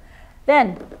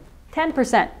 Then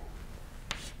 10%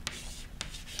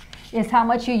 is how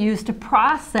much you use to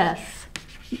process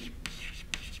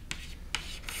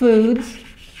foods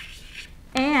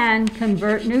and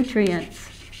convert nutrients.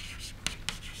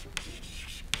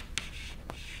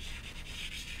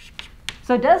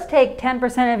 So it does take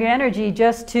 10% of your energy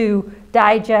just to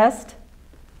digest,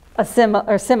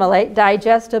 assimilate,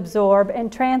 digest, absorb,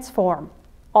 and transform.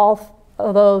 All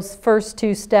of those first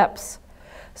two steps.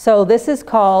 So this is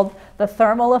called the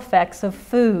thermal effects of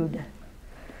food.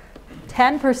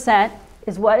 10%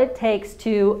 is what it takes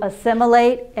to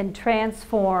assimilate and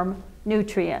transform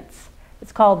nutrients.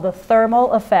 It's called the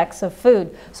thermal effects of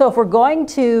food. So if we're going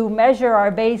to measure our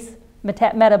base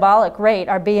metabolic rate,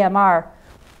 our BMR,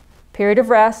 period of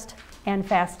rest and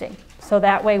fasting. So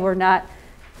that way we're not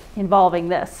involving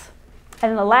this.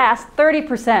 And the last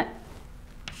 30%.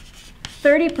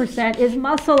 30% is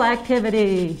muscle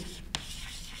activity.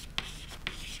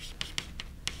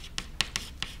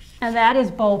 And that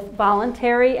is both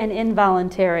voluntary and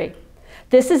involuntary.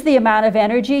 This is the amount of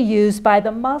energy used by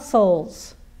the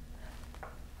muscles.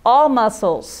 All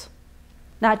muscles,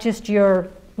 not just your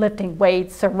lifting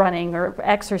weights or running or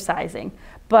exercising,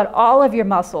 but all of your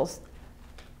muscles.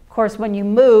 Of course, when you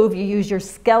move, you use your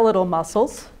skeletal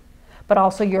muscles, but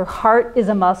also your heart is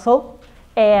a muscle,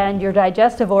 and your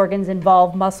digestive organs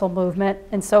involve muscle movement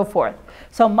and so forth.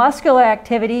 So muscular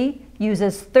activity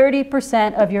uses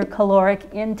 30% of your caloric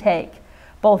intake,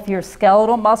 both your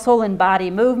skeletal muscle and body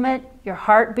movement, your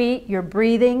heartbeat, your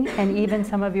breathing, and even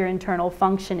some of your internal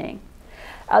functioning.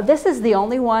 This is the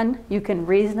only one you can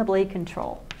reasonably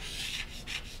control.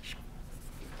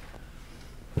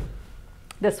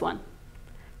 This one.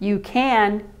 You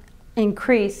can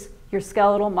increase your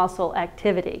skeletal muscle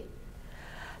activity.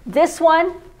 This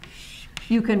one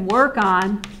you can work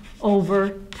on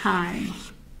over time.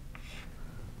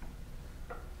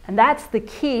 And that's the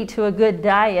key to a good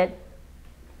diet,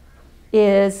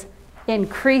 is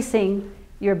increasing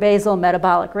your basal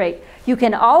metabolic rate. You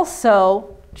can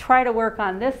also try to work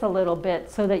on this a little bit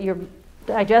so that your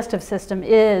digestive system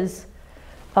is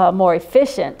more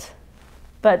efficient,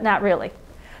 but not really.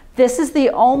 This is the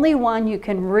only one you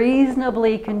can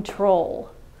reasonably control.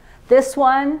 This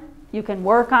one, you can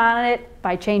work on it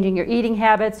by changing your eating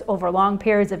habits over long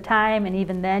periods of time, and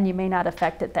even then you may not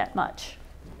affect it that much.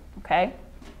 Okay?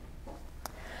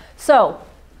 So,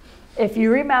 if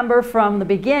you remember from the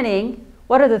beginning,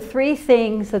 what are the three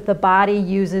things that the body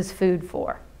uses food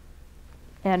for?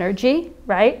 Energy,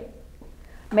 right?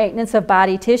 Maintenance of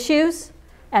body tissues,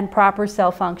 and proper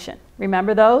cell function.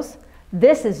 Remember those?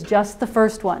 This is just the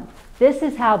first one. This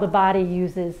is how the body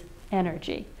uses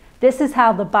energy. This is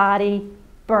how the body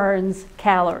burns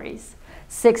calories.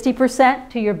 60%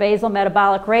 to your basal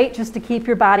metabolic rate just to keep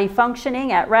your body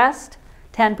functioning at rest.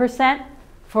 10%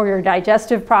 for your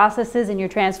digestive processes and your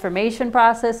transformation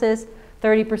processes.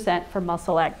 30% for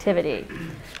muscle activity.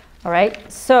 All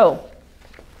right, so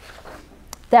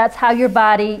that's how your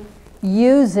body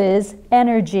uses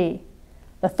energy.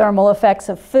 The thermal effects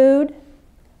of food,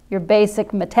 your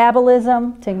basic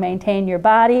metabolism to maintain your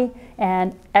body,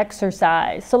 and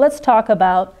exercise. So let's talk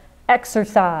about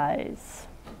exercise.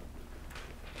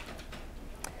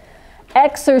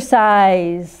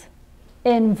 Exercise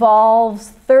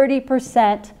involves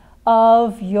 30%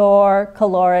 of your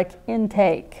caloric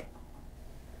intake.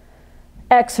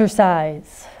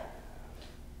 Exercise.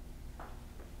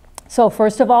 So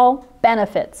first of all,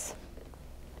 benefits.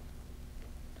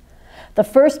 The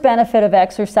first benefit of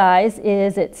exercise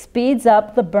is it speeds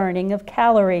up the burning of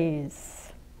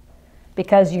calories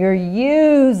because you're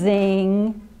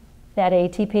using that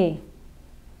ATP.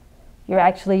 You're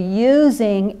actually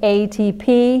using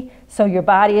ATP, so your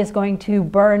body is going to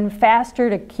burn faster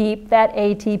to keep that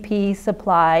ATP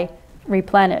supply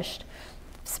replenished.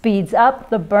 Speeds up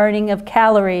the burning of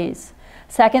calories.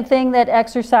 Second thing that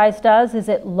exercise does is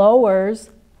it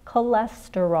lowers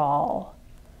cholesterol.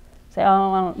 Say,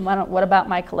 oh, what about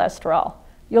my cholesterol?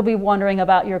 You'll be wondering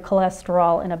about your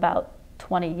cholesterol in about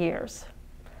 20 years.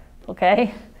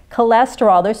 Okay?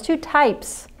 Cholesterol, there's two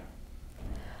types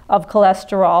of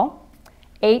cholesterol,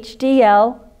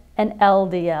 HDL and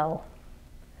LDL.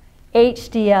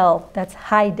 HDL, that's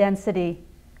high density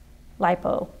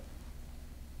lipoprotein.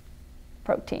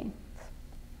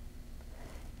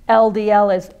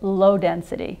 LDL is low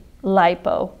density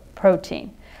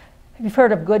lipoprotein. You've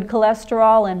heard of good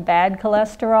cholesterol and bad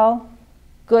cholesterol.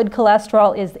 Good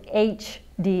cholesterol is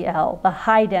HDL. The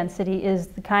high density is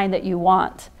the kind that you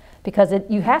want because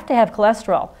you have to have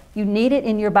cholesterol. You need it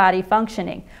in your body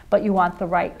functioning, but you want the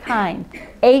right kind.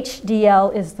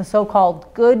 HDL is the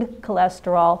so-called good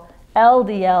cholesterol.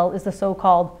 LDL is the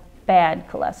so-called bad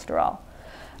cholesterol.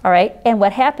 All right, and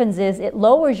what happens is it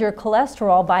lowers your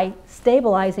cholesterol by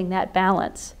stabilizing that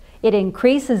balance. It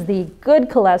increases the good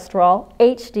cholesterol,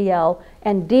 HDL,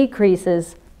 and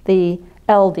decreases the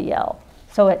LDL.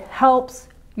 So it helps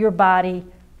your body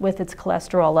with its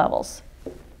cholesterol levels.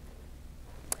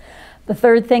 The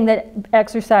third thing that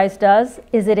exercise does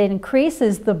is it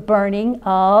increases the burning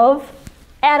of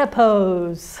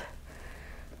adipose,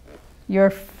 your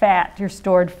fat, your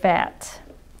stored fat.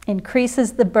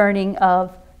 Increases the burning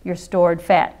of your stored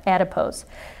fat, adipose.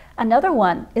 Another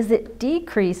one is it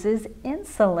decreases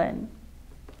insulin.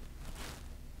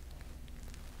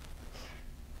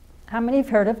 How many have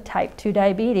heard of type 2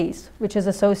 diabetes, which is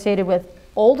associated with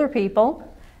older people,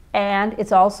 and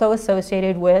it's also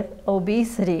associated with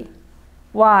obesity?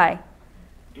 Why?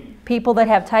 People that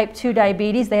have type 2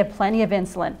 diabetes, they have plenty of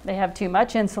insulin. They have too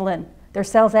much insulin. Their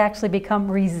cells actually become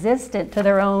resistant to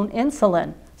their own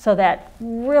insulin, so that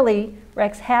really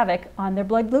wreaks havoc on their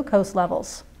blood glucose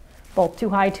levels, both too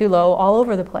high, too low, all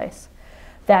over the place.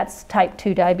 That's type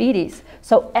 2 diabetes.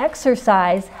 So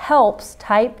exercise helps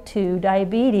type 2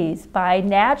 diabetes by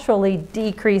naturally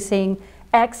decreasing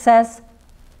excess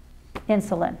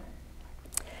insulin.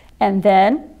 And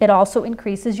then it also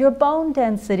increases your bone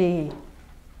density.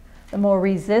 The more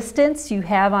resistance you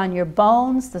have on your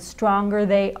bones, the stronger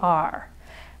they are.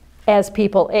 As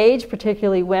people age,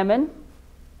 particularly women,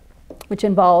 which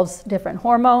involves different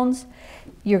hormones,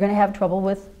 you're going to have trouble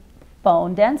with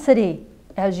bone density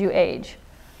as you age.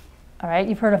 All right,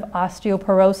 you've heard of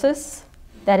osteoporosis.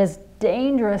 That is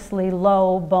dangerously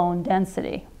low bone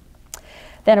density.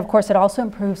 Then, of course, it also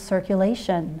improves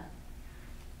circulation.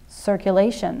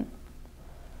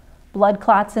 Blood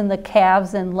clots in the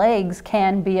calves and legs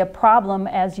can be a problem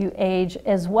as you age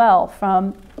as well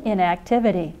from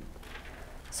inactivity.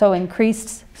 So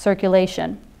increased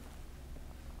circulation.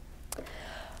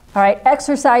 All right,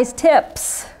 exercise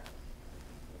tips.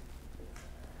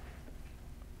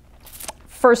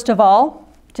 First of all,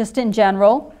 just in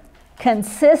general,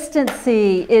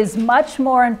 consistency is much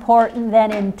more important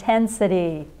than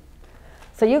intensity.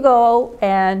 So you go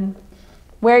and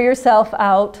wear yourself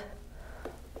out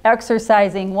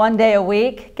exercising 1 day a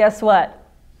week, guess what?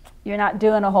 You're not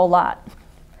doing a whole lot.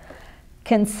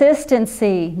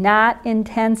 Consistency, not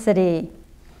intensity.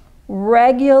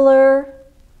 Regular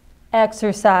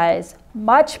exercise,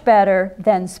 much better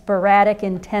than sporadic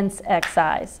intense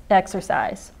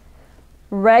exercise.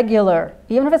 Regular,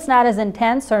 even if it's not as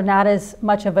intense or not as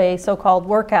much of a so-called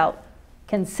workout.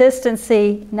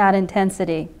 Consistency, not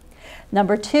intensity.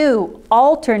 Number 2,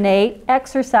 alternate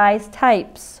exercise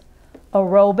types,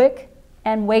 aerobic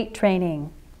and weight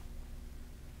training.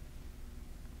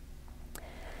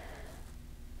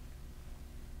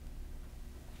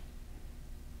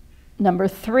 Number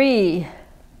 3,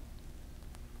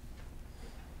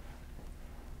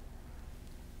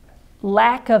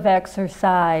 lack of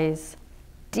exercise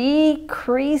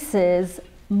decreases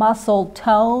muscle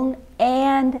tone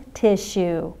and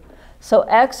tissue. So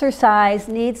exercise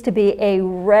needs to be a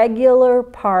regular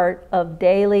part of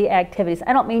daily activities.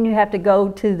 I don't mean you have to go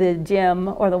to the gym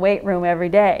or the weight room every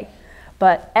day,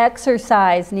 but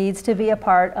exercise needs to be a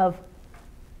part of,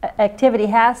 activity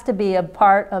has to be a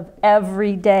part of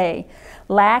every day.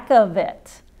 Lack of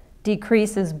it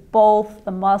decreases both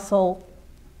the muscle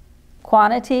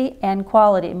quantity and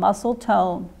quality, muscle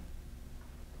tone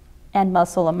and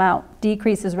muscle amount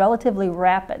decreases relatively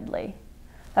rapidly.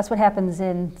 That's what happens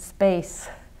in space.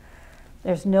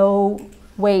 There's no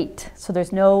weight, so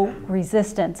there's no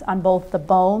resistance on both the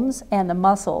bones and the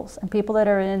muscles. And people that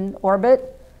are in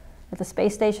orbit at the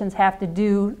space stations have to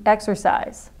do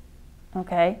exercise,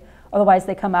 okay? Otherwise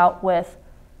they come out with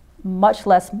much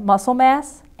less muscle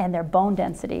mass and their bone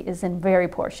density is in very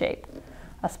poor shape.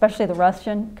 Especially the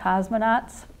Russian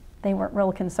cosmonauts. They weren't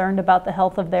real concerned about the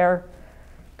health of their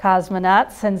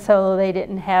cosmonauts, and so they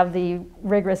didn't have the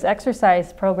rigorous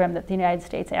exercise program that the United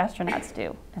States astronauts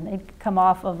do. And they'd come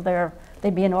off of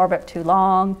they'd be in orbit too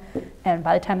long, and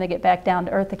by the time they get back down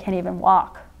to Earth, they can't even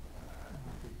walk.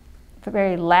 The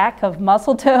very lack of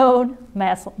muscle tone,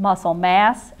 muscle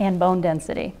mass, and bone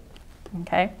density,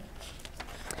 okay?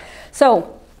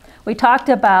 So we talked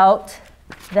about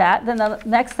that. Then the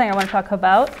next thing I want to talk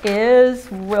about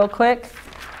is, real quick,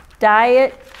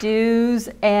 diet do's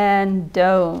and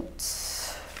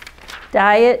don'ts.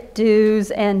 Diet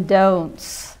do's and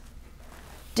don'ts.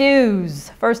 Do's,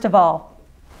 first of all,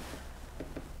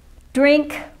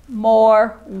 drink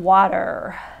more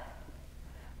water.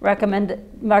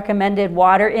 Recommended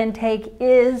water intake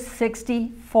is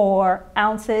 64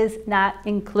 ounces, not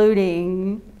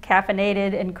including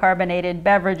caffeinated and carbonated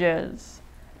beverages.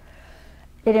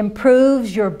 It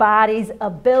improves your body's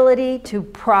ability to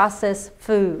process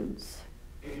foods.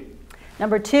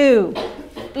 Number 2,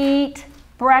 eat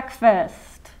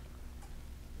breakfast.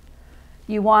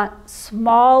 You want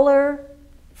smaller,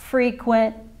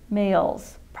 frequent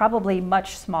meals, probably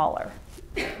much smaller.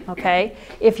 Okay?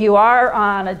 If you are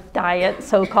on a diet,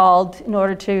 so-called, in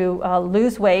order to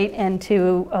lose weight and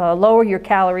to lower your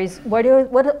calories, what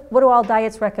do all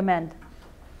diets recommend?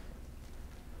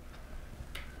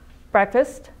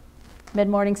 Breakfast,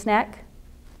 mid-morning snack,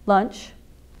 lunch,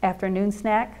 afternoon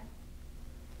snack,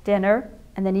 dinner,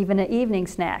 and then even an evening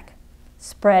snack.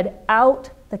 Spread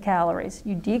out the calories.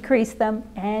 You decrease them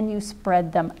and you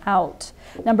spread them out.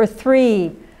 Number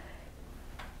 3,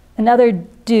 another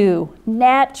do,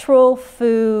 natural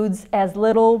foods, as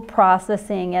little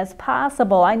processing as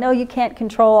possible. I know you can't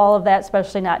control all of that,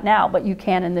 especially not now, but you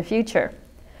can in the future.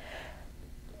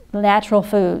 Natural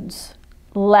foods,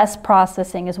 less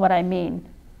processing is what I mean.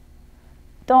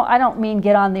 I don't mean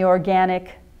get on the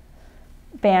organic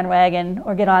bandwagon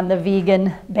or get on the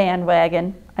vegan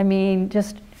bandwagon. I mean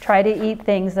just try to eat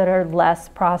things that are less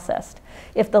processed.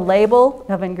 If the label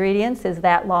of ingredients is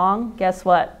that long, guess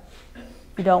what?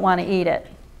 You don't want to eat it.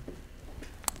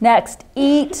 Next,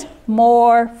 eat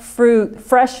more fruit,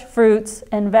 fresh fruits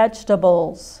and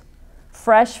vegetables.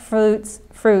 Fresh fruits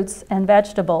and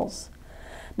vegetables.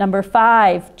 Number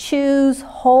 5, choose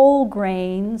whole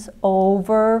grains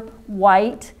over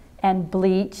white and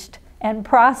bleached and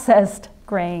processed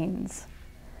grains.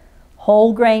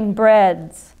 Whole grain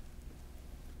breads,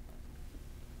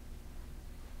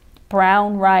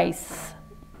 brown rice.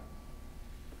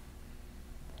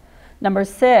 Number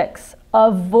 6,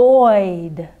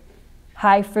 avoid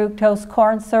high fructose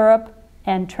corn syrup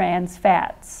and trans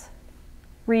fats.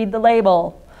 Read the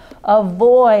label.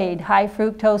 Avoid high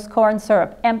fructose corn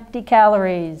syrup, empty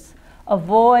calories.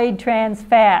 Avoid trans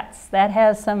fats. That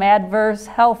has some adverse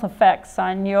health effects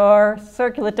on your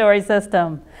circulatory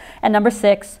system. And number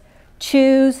 6,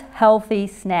 choose healthy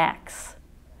snacks.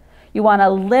 You want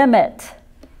to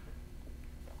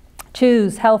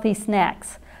choose healthy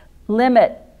snacks.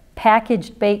 Limit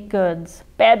packaged baked goods.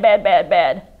 Bad, bad, bad,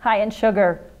 bad. High in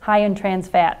sugar, high in trans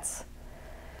fats.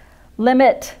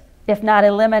 Limit, if not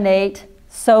eliminate,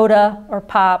 soda or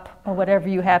pop or whatever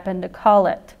you happen to call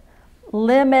it.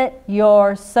 Limit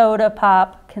your soda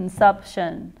pop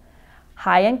consumption.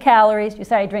 High in calories. You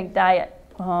say I drink diet.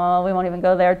 Oh, we won't even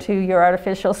go there to your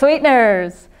artificial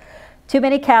sweeteners. Too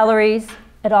many calories.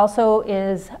 It also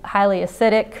is highly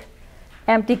acidic,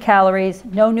 empty calories,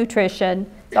 no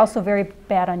nutrition. It's also very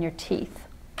bad on your teeth.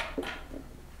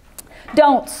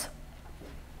 Don'ts.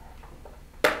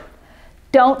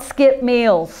 Don't skip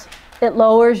meals. It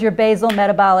lowers your basal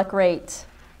metabolic rate.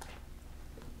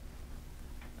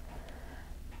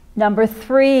 Number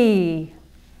 3,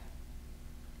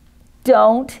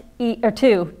 don't eat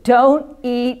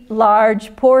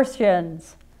large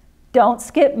portions. Don't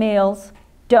skip meals.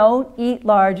 Don't eat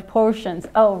large portions.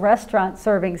 Oh, restaurant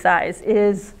serving size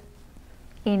is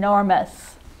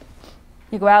enormous.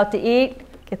 You go out to eat,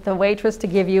 get the waitress to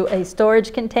give you a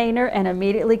storage container and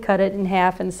immediately cut it in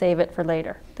half and save it for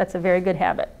later. That's a very good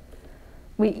habit.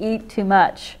 We eat too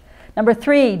much. Number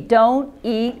 3, don't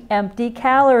eat empty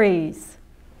calories.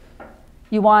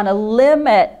 You want to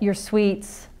limit your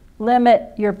sweets,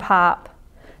 limit your pop.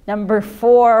 Number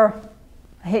 4,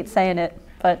 I hate saying it,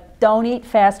 but don't eat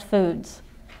fast foods.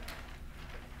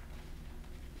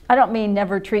 I don't mean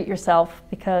never treat yourself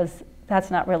because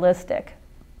that's not realistic,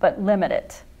 but limit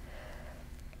it.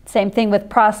 Same thing with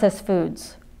processed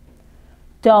foods.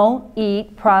 Don't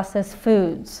eat processed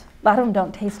foods. A lot of them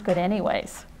don't taste good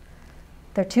anyways.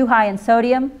 They're too high in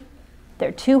sodium,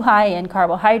 they're too high in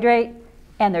carbohydrate,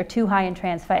 and they're too high in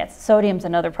trans fats. Sodium's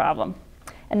another problem.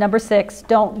 And number 6,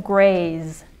 don't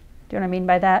graze. Do you know what I mean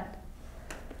by that?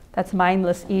 That's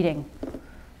mindless eating.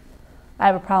 I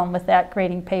have a problem with that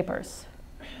grading papers.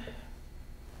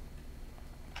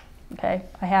 Okay,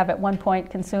 I have at one point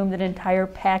consumed an entire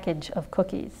package of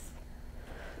cookies.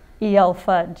 EL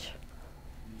fudge.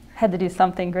 Had to do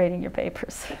something grading your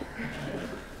papers.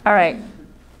 All right.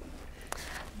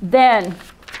 Then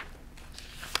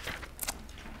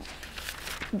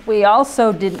we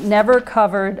also never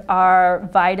covered our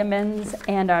vitamins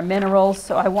and our minerals,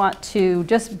 so I want to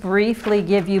just briefly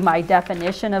give you my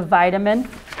definition of vitamin.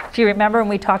 If you remember when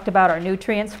we talked about our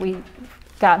nutrients, we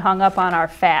got hung up on our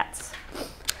fats.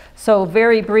 So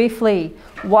very briefly,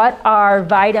 what are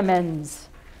vitamins?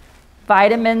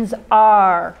 Vitamins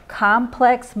are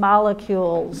complex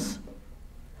molecules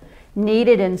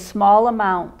needed in small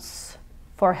amounts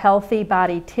for healthy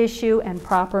body tissue and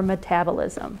proper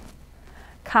metabolism.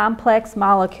 Complex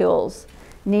molecules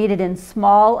needed in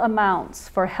small amounts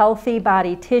for healthy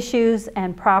body tissues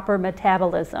and proper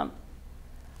metabolism.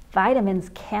 Vitamins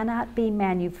cannot be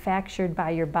manufactured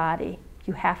by your body.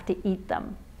 You have to eat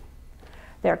them.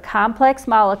 They're complex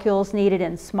molecules needed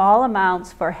in small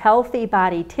amounts for healthy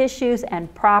body tissues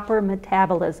and proper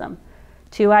metabolism.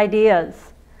 2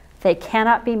 ideas. They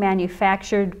cannot be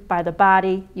manufactured by the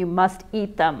body. You must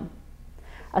eat them.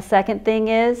 A second thing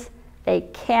is, they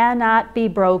cannot be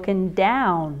broken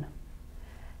down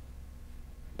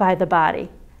by the body.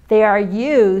 They are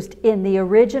used in the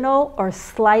original or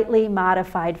slightly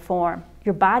modified form.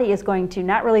 Your body is going to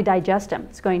not really digest them,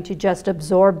 it's going to just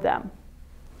absorb them.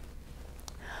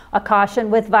 A caution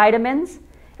with vitamins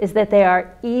is that they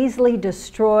are easily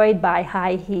destroyed by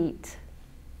high heat.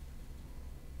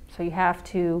 So you have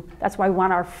to, that's why we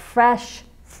want our fresh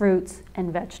fruits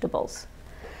and vegetables.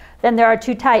 Then there are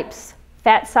 2 types,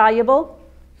 fat soluble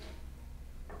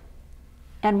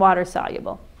and water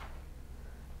soluble.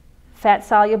 Fat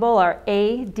soluble are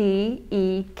A, D,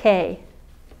 E, K.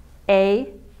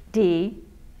 A, D,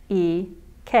 E,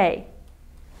 K.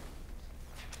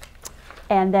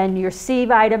 And then your C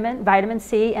vitamin, vitamin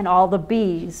C, and all the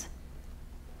Bs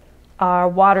are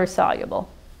water soluble.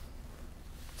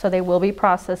 So they will be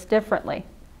processed differently.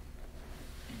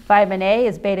 Vitamin A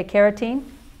is beta carotene.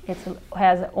 It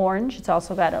has orange. It's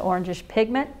also got an orangish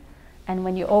pigment. And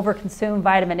when you overconsume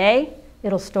vitamin A,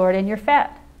 it'll store it in your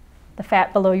fat, the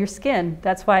fat below your skin.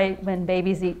 That's why when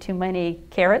babies eat too many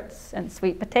carrots and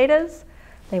sweet potatoes,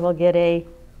 they will get a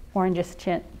orangish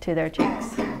tint to their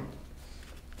cheeks.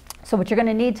 So what you're going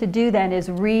to need to do then is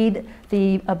read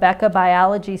the Abeka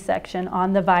biology section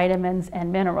on the vitamins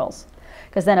and minerals.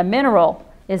 Because then a mineral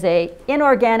is an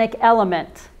inorganic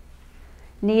element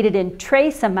needed in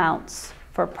trace amounts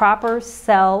for proper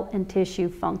cell and tissue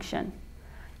function.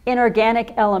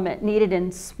 Inorganic element needed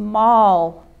in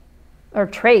small or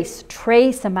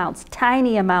trace amounts,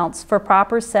 tiny amounts for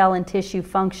proper cell and tissue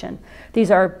function.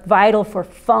 These are vital for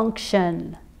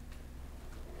function.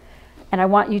 And I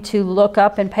want you to look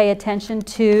up and pay attention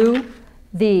to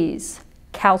these: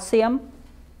 calcium,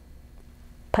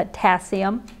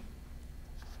 potassium,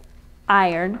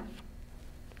 iron,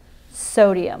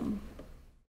 sodium.